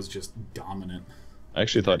Liquid was just dominant. I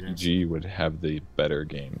actually thought EG would have the better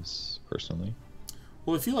games, personally.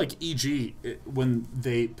 Well, I feel like EG, when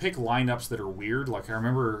they pick lineups that are weird, like I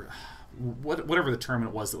remember whatever the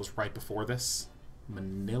tournament was that was right before this,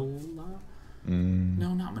 Manila?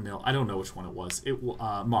 No, not Manila. I don't know which one it was.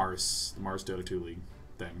 Mars, the Mars Dota 2 League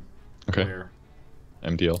thing. Okay. Where,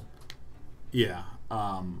 MDL. Yeah.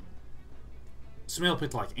 Sumail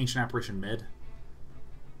picked like Ancient Apparition mid,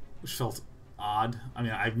 which felt odd. I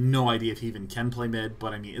mean, I have no idea if he even can play mid,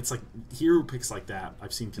 but I mean, it's like hero picks like that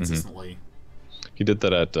I've seen consistently. He did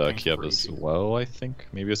that at Kiev as well, I think.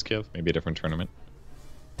 Maybe it was Kiev, maybe a different tournament.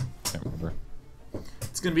 Can't remember.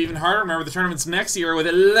 It's going to be even harder. Remember, the tournament's next year with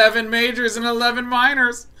 11 majors and 11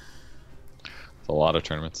 minors. It's a lot of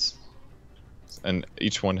tournaments. And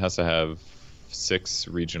each one has to have 6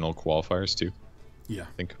 regional qualifiers too. Yeah.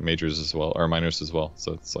 I think majors as well, or minors as well.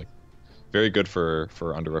 So it's like very good for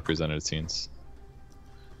underrepresented scenes.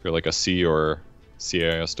 If you're like a C or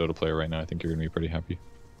CIS Dota player right now, I think you're gonna be pretty happy.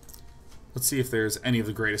 Let's see if there's any of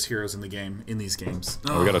the greatest heroes in the game in these games.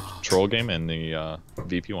 Oh, we got a troll game and the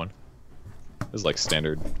VP one. This is like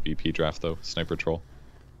standard VP draft though, sniper troll.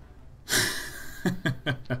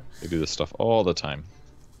 They do this stuff all the time.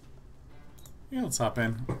 Yeah, let's hop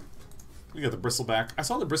in. We got the Bristleback. I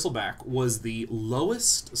saw the Bristleback was the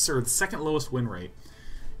lowest, the second lowest win rate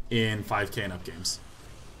in 5K and up games.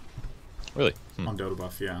 Really? On Dota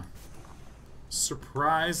Buff, yeah.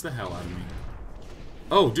 Surprised the hell out of me.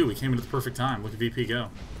 Oh, dude, we came into the perfect time. Look at VP go.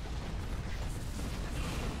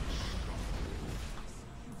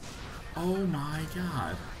 Oh my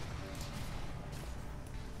god.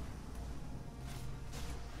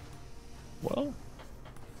 Well,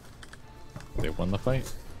 they won the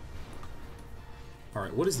fight.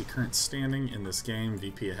 Alright, what is the current standing in this game?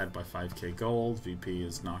 VP ahead by 5k gold. VP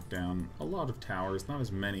has knocked down a lot of towers, not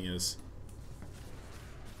as many as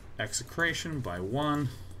Execration by 1.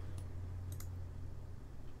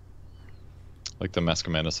 Like the Mask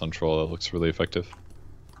of Madness on troll, that looks really effective.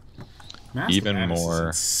 Mask Even of Madness more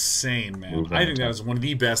is insane, man. movement I think that was one of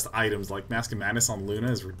the best items. Like Mask of Madness on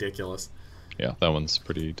Luna is ridiculous. Yeah, that one's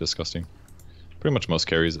pretty disgusting. Pretty much most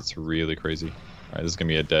carries, it's really crazy. Alright, this is gonna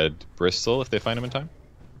be a dead Bristol if they find him in time.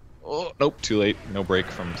 Oh, nope, too late. No break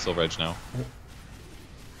from Silver Edge now.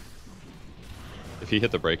 If he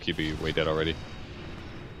hit the break, he'd be way dead already.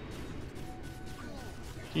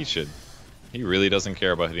 He should. He really doesn't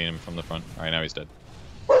care about hitting him from the front. Alright, now he's dead.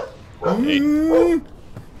 Hey.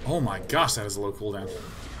 Oh my gosh, that is a low cooldown.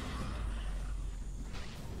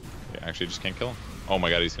 Yeah, actually just can't kill him. Oh my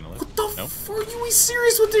god, he's gonna live. What the No? f- are you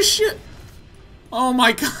serious with this shit? Oh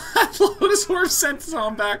my god, Lotus Orb sent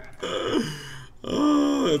Tom back.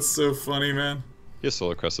 Oh, that's so funny, man. He has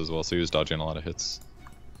Solar Crest as well, so he was dodging a lot of hits.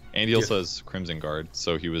 And he also has Crimson Guard,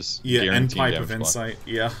 so he was Yeah, and guaranteed Pipe damage of block. Insight,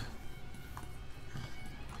 yeah.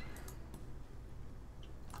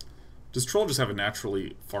 Does Troll just have a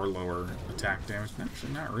naturally far lower attack damage?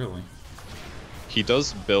 Actually, not really. He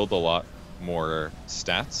does build a lot more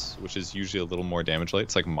stats, which is usually a little more damage light.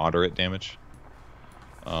 It's like moderate damage.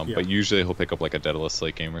 Yeah. But usually he'll pick up like a Daedalus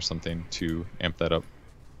late game or something to amp that up.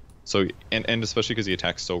 So, and especially because he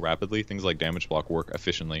attacks so rapidly, things like damage block work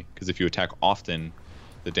efficiently. Because if you attack often,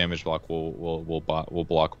 the damage block will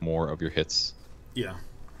block more of your hits Yeah.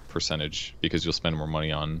 percentage because you'll spend more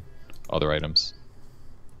money on other items.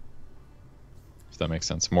 If that makes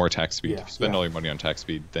sense. More attack speed. Yeah, If you spend yeah. all your money on attack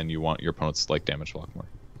speed, then you want your opponents to like damage block more.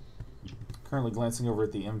 Currently glancing over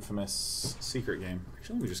at the infamous secret game.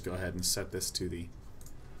 Actually, let me just go ahead and set this to the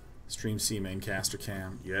Stream C main caster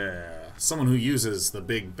cam. Yeah. Someone who uses the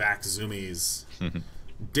big back zoomies.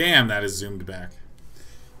 Damn, that is zoomed back.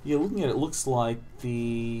 Yeah, looking at it, looks like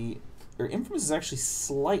Infamous is actually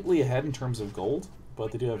slightly ahead in terms of gold,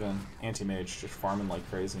 but they do have an anti-mage just farming like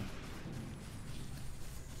crazy.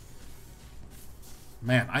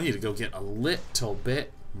 Man, I need to go get a little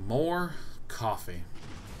bit more coffee.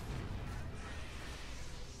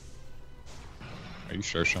 Are you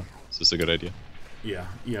sure, Sean? Is this a good idea? Yeah,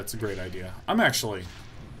 it's a great idea. I'm trying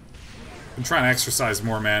to exercise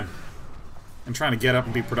more, man. I'm trying to get up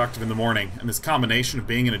and be productive in the morning. And this combination of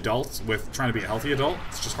being an adult with trying to be a healthy adult,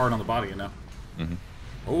 it's just hard on the body, you know?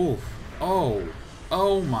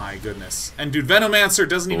 Oh my goodness. And dude, Venomancer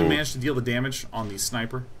doesn't even manage to deal the damage on the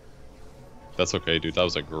sniper. That's okay, dude. That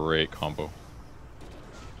was a great combo.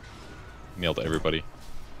 Nailed everybody.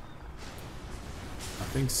 I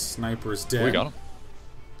think sniper's dead. Oh, we got him.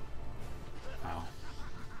 Wow.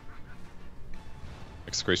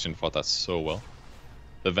 Execration fought that so well.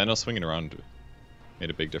 The Veno swinging around made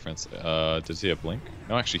a big difference. Did he have Blink?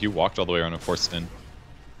 No, actually, he walked all the way around and forced in.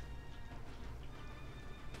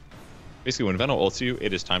 Basically, when Veno ults you,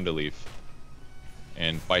 it is time to leave.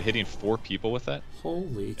 And by hitting 4 people with that,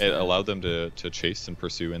 Holy it allowed them to chase and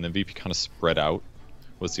pursue, and then VP kind of spread out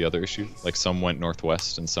was the other issue. Like, some went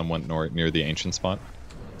northwest and some went near the ancient spot.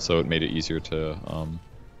 So it made it easier to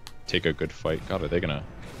take a good fight. God, are they going to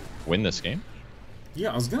win this game?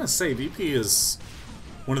 Yeah, I was gonna say, VP is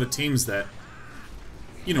one of the teams that,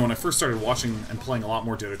 you know, when I first started watching and playing a lot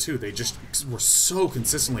more Dota 2, they just were so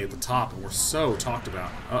consistently at the top and were so talked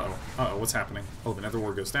about. Uh-oh, what's happening? Oh, the Nether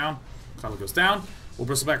Ward goes down. Coddle goes down. Will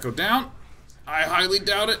Bristleback go down? I highly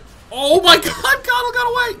doubt it. Oh my god, Coddle got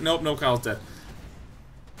away! Nope, no, Coddle's dead.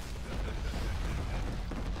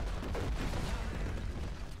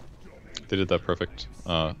 They did that perfect.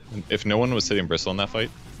 If no one was hitting Bristle in that fight,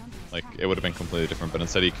 Like, it would have been completely different, but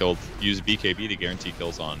instead he used BKB to guarantee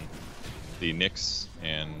kills on the Nyx,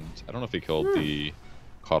 and I don't know if he killed the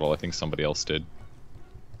Caudal. I think somebody else did.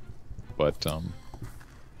 But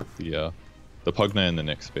the Pugna and the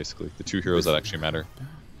Nyx, basically, the two heroes that actually matter.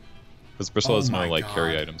 Because Bristle has no like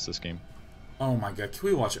carry items this game. Oh my god, can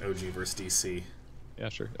we watch OG versus DC? Yeah,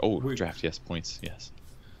 sure. Oh, draft, yes, points, yes.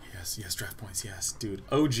 Yes, draft points, yes. Dude,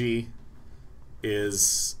 OG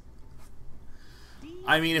is...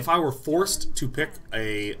 I mean, if I were forced to pick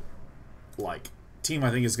a, like, team I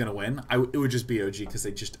think is going to win, it would just be OG, because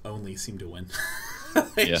they just only seem to win.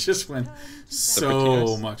 They just win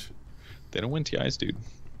so much. They don't win TIs, dude.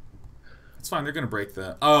 It's fine, they're going to break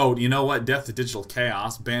the... Oh, you know what? Death to Digital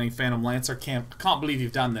Chaos, banning Phantom Lancer. I can't believe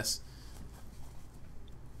you've done this.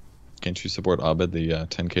 Can't you support Abed, the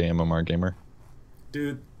 10k MMR gamer?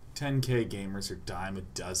 Dude, 10k gamers are dime a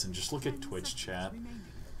dozen. Just look at Twitch chat.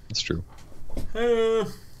 That's true. Oh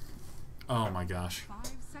my gosh.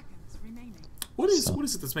 What is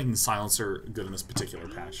it that's making Silencer good in this particular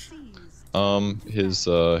patch? His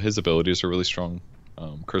abilities are really strong.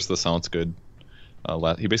 Curse of the Silence good.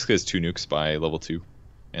 He basically has 2 nukes by level 2,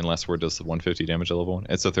 and Last Word does 150 damage at level 1.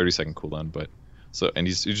 It's a 30-second cooldown, but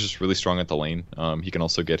he's just really strong at the lane. He can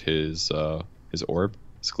also get his orb,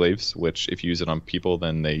 his glaives, which if you use it on people,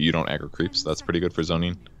 then you don't aggro creeps. That's pretty good for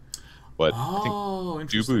zoning. But I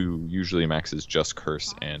think Dubu usually maxes just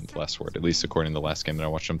Curse and Last Word, at least according to the last game that I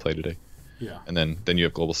watched him play today. Yeah. And then you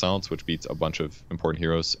have Global Silence, which beats a bunch of important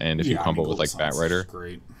heroes, and if you combo with like Bat Rider,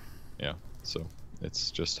 great. Yeah. So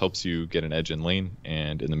it's just helps you get an edge in lane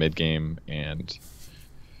and in the mid game, and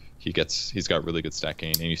he's got really good stack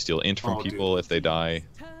gain, and you steal int from people if they die.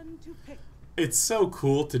 It's so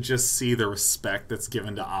cool to just see the respect that's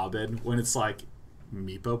given to Abed when it's like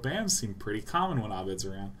Meepo bans seem pretty common when Abed's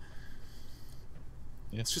around.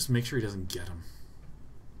 Yeah. Let's just make sure he doesn't get him.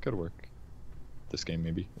 Could work. This game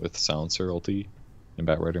maybe with Silencer ulti and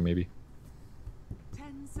Bat Rider maybe.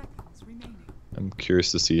 10 seconds remaining. I'm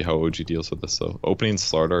curious to see how OG deals with this though. Opening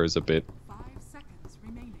Slardar is a bit 5 seconds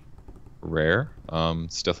remaining. Rare.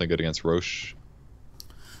 It's definitely good against Roche.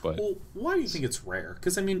 But well, why do you think it's rare?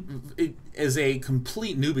 Because I mean, as a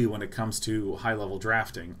complete newbie when it comes to high-level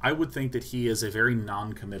drafting, I would think that he is a very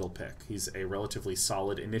non-committal pick. He's a relatively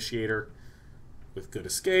solid initiator with good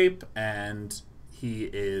escape, and he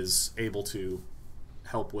is able to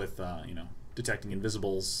help with detecting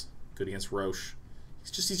invisibles. Good against Roche.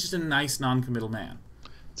 He's just a nice non-committal man.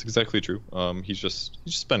 It's exactly true. He's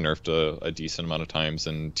just been nerfed a decent amount of times,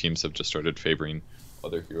 and teams have just started favoring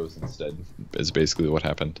other heroes instead. Is basically what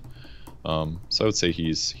happened. So I would say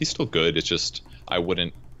he's still good. It's just I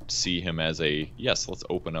wouldn't see him as a let's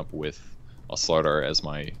open up with a Slardar as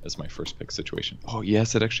my first pick situation. Oh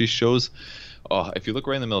yes, it actually shows. If you look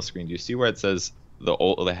right in the middle of the screen, do you see where it says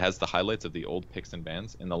it has the highlights of the old picks and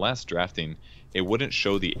bans? In the last drafting, it wouldn't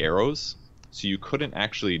show the arrows, so you couldn't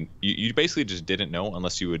actually. You basically just didn't know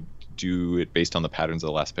unless you would do it based on the patterns of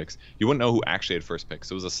the last picks. You wouldn't know who actually had first pick.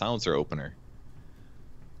 So it was a Silencer opener.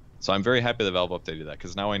 So I'm very happy that Valve updated that,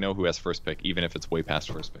 because now I know who has first pick, even if it's way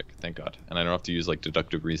past first pick. Thank God. And I don't have to use like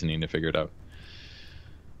deductive reasoning to figure it out.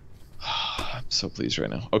 I'm so pleased right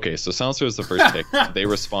now. Okay, so Silencer is the first pick. They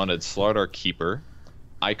responded Slardar Keeper.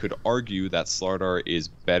 I could argue that Slardar is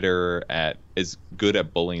good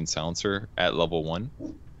at bullying Silencer at level 1,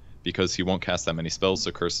 because he won't cast that many spells,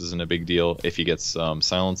 so Curse isn't a big deal. If he gets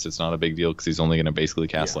Silenced, it's not a big deal, because he's only going to basically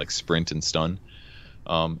cast like Sprint and Stun.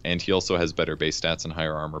 And he also has better base stats and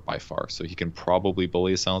higher armor by far, so he can probably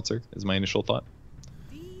bully a Silencer, is my initial thought.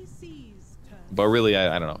 But really,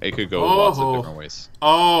 I don't know. It could go lots of different ways.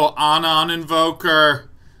 Oh, Anon Invoker.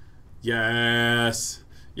 Yes.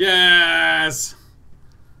 Yes.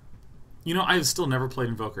 You know, I've still never played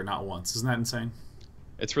Invoker, not once. Isn't that insane?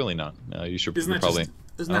 It's really not. No, you should Isn't probably...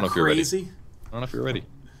 Isn't that crazy? I don't know if you're ready.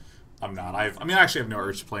 I'm not. I actually have no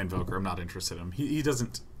urge to play Invoker. I'm not interested in him. He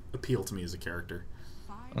doesn't appeal to me as a character.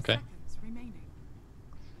 Okay.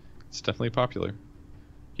 It's definitely popular.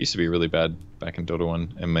 He used to be really bad back in Dota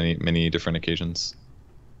 1 and many different occasions.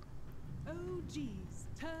 OG's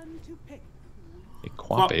turn to pick. A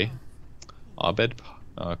Quap, Abed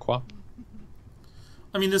Quap.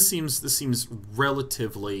 I mean, this seems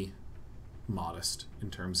relatively modest in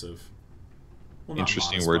terms of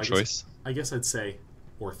interesting modest, word choice. I guess I'd say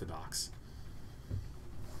orthodox.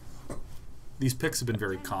 These picks have been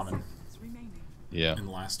very common. Yeah. In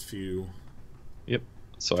the last few. Yep.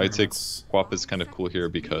 So I'd say Quap is kind of cool here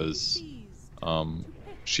because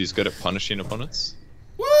she's good at punishing opponents.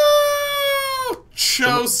 Woo!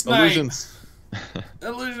 Cho Snipe! Illusions.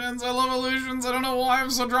 Illusions. I love illusions. I don't know why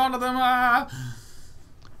I'm so drawn to them.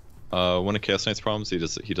 One of Chaos Knight's problems,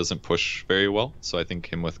 he doesn't push very well, so I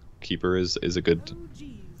think him with Keeper is a good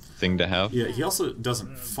thing to have. Yeah, he also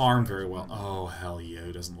doesn't farm very well. Oh, hell yeah,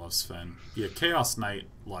 who doesn't love Sven? Yeah, Chaos Knight,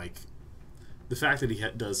 like, the fact that he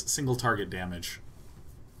does single target damage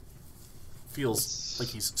feels like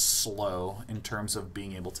he's slow in terms of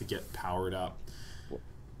being able to get powered up.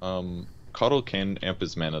 Coddle can amp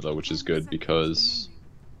his mana, though, which is good because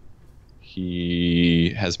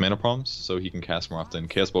he has mana problems, so he can cast more often.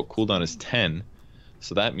 Chaos Bolt cooldown is 10,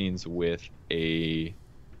 so that means with a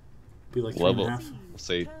Be like level, 3.5.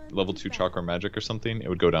 say level 2 Chakra Magic or something, it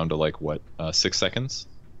would go down to like, what, 6 seconds,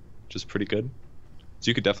 which is pretty good. So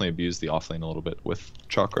you could definitely abuse the offlane a little bit with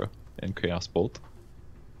Chakra and Chaos Bolt.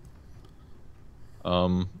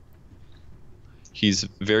 He's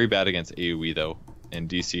very bad against AoE, though, and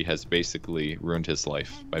DC has basically ruined his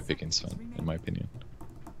life by picking Sven, in my opinion.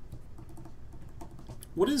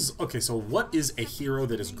 What is a hero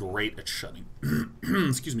that is great at shutting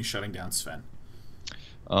excuse me, shutting down Sven?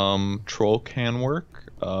 Troll can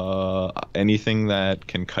work. Anything that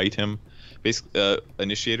can kite him. Basically,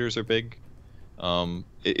 initiators are big.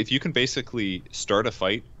 If you can basically start a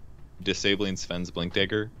fight disabling Sven's Blink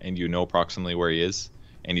Dagger and you know approximately where he is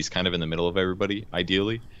and he's kind of in the middle of everybody,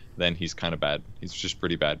 ideally, then he's kind of bad. He's just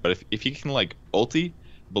pretty bad. But if he can like ulti,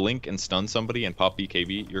 blink, and stun somebody and pop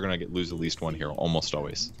BKB, you're gonna lose at least one hero almost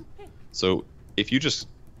always. So if you just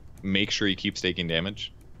make sure he keeps taking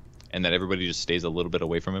damage and that everybody just stays a little bit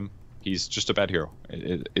away from him, he's just a bad hero.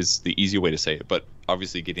 It is the easy way to say it, but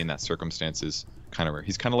obviously getting that circumstance is kind of rare.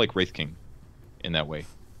 He's kind of like Wraith King in that way.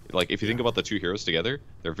 Like, if you think about the two heroes together,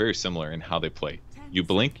 they're very similar in how they play. You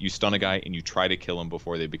blink, you stun a guy, and you try to kill him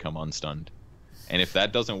before they become unstunned. And if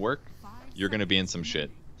that doesn't work, you're going to be in some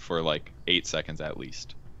shit for like 8 seconds at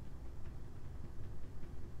least.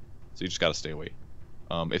 So you just got to stay away.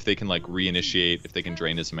 If they can like reinitiate, if they can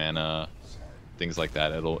drain his mana, things like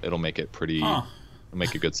that, it'll make it pretty... It'll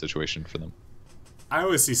make a good situation for them. I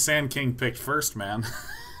always see Sand King picked first, man.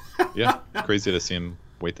 Yeah, crazy to see him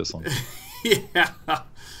wait this long. Yeah.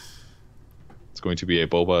 It's going to be a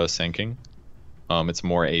Boba Sand King. It's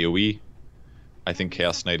more AoE. I think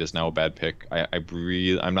Chaos Knight is now a bad pick.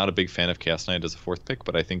 I'm not a big fan of Chaos Knight as a 4th pick,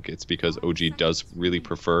 but I think it's because OG does really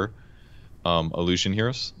prefer illusion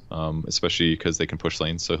heroes, especially because they can push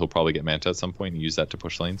lanes, so he'll probably get Manta at some point and use that to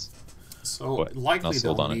push lanes. So But likely not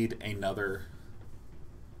sold they'll on it. need another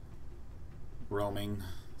roaming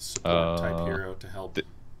support type hero to help.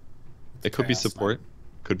 It could be Chaos support, Knight.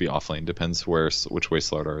 could be offlane, depends which way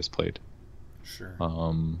Slardar is played. Sure.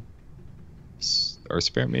 Or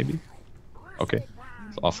Spirit maybe? Okay.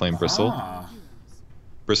 So offlane Bristle. Ah,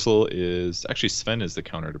 Bristle is... Actually, Sven is the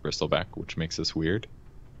counter to Bristleback, which makes this weird.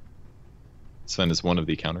 Sven is one of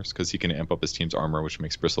the counters, because he can amp up his team's armor, which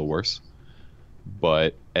makes Bristle worse.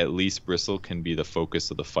 But at least Bristle can be the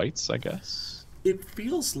focus of the fights, I guess. it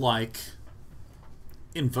feels like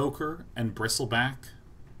Invoker and Bristleback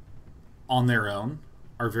on their own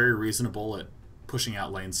are very reasonable at pushing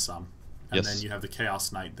out lanes some. And Yes. then you have the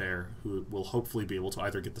Chaos Knight there, who will hopefully be able to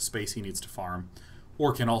either get the space he needs to farm,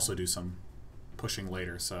 or can also do some pushing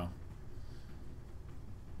later, so...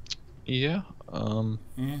 Yeah.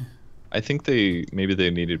 Eh. I think maybe they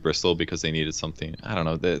needed Bristol because they needed something. I don't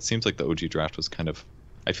know. It seems like the OG draft was kind of...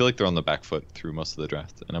 I feel like they're on the back foot through most of the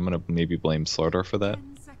draft, and I'm going to maybe blame Slardar for that.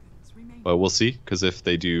 10 seconds remaining. But we'll see, because if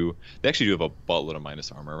they do... They actually do have a buttload of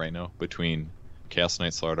minus armor right now between Chaos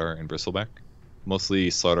Knight, Slardar, and Bristleback. Mostly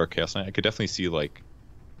Slardar, Chaos Knight. I could definitely see like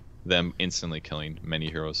them instantly killing many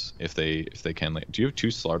heroes if they can. Like, do you have 2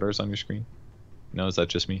 Slardars on your screen? No, is that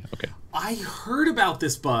just me? Okay. I heard about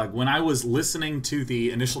this bug when I was listening to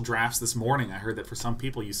the initial drafts this morning. I heard that for some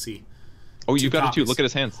people you see... Oh, you got it too. copies. Look at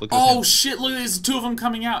his hands. Look at his Oh hands. shit, look, there's 2 of them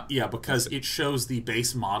coming out. Yeah, because it shows the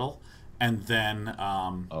base model, and then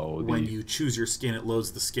when you choose your skin, it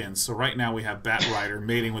loads the skins. So right now we have Bat Rider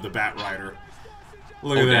mating with a Bat Rider.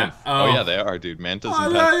 Look at Damn. that. Oh yeah, they are, dude. Mantas Oh,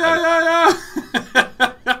 and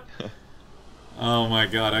yeah. Oh my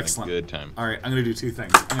god, excellent. Good time. Alright, I'm going to do 2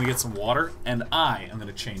 things. I'm going to get some water, and I am going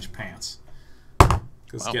to change pants.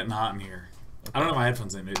 Because it's getting hot in here. I don't have my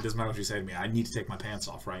headphones in. It doesn't matter what you say to me. I need to take my pants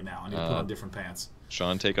off right now. I need to put on different pants.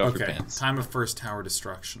 Sean, take off your Okay, pants. time of first tower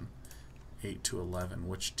destruction. 8 to 11.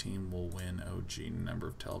 Which team will win? OG. Number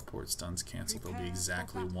of teleport stuns canceled. There'll be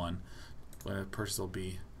exactly 1. Purchase will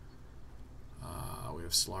be... we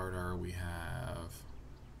have Slardar. We have...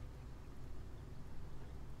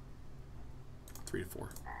 3 to 4.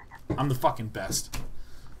 I'm the fucking best.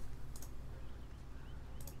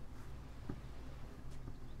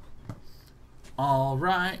 All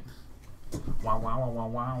right. Wow, wow, wow, wow,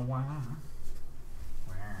 wow, wow.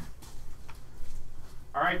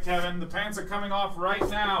 All right, Kevin, the pants are coming off right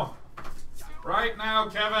now. Right now,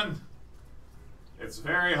 Kevin. It's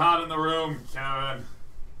very hot in the room, Kevin.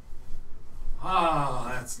 Ah,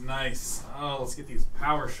 that's nice. Oh, let's get these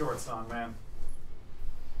power shorts on, man.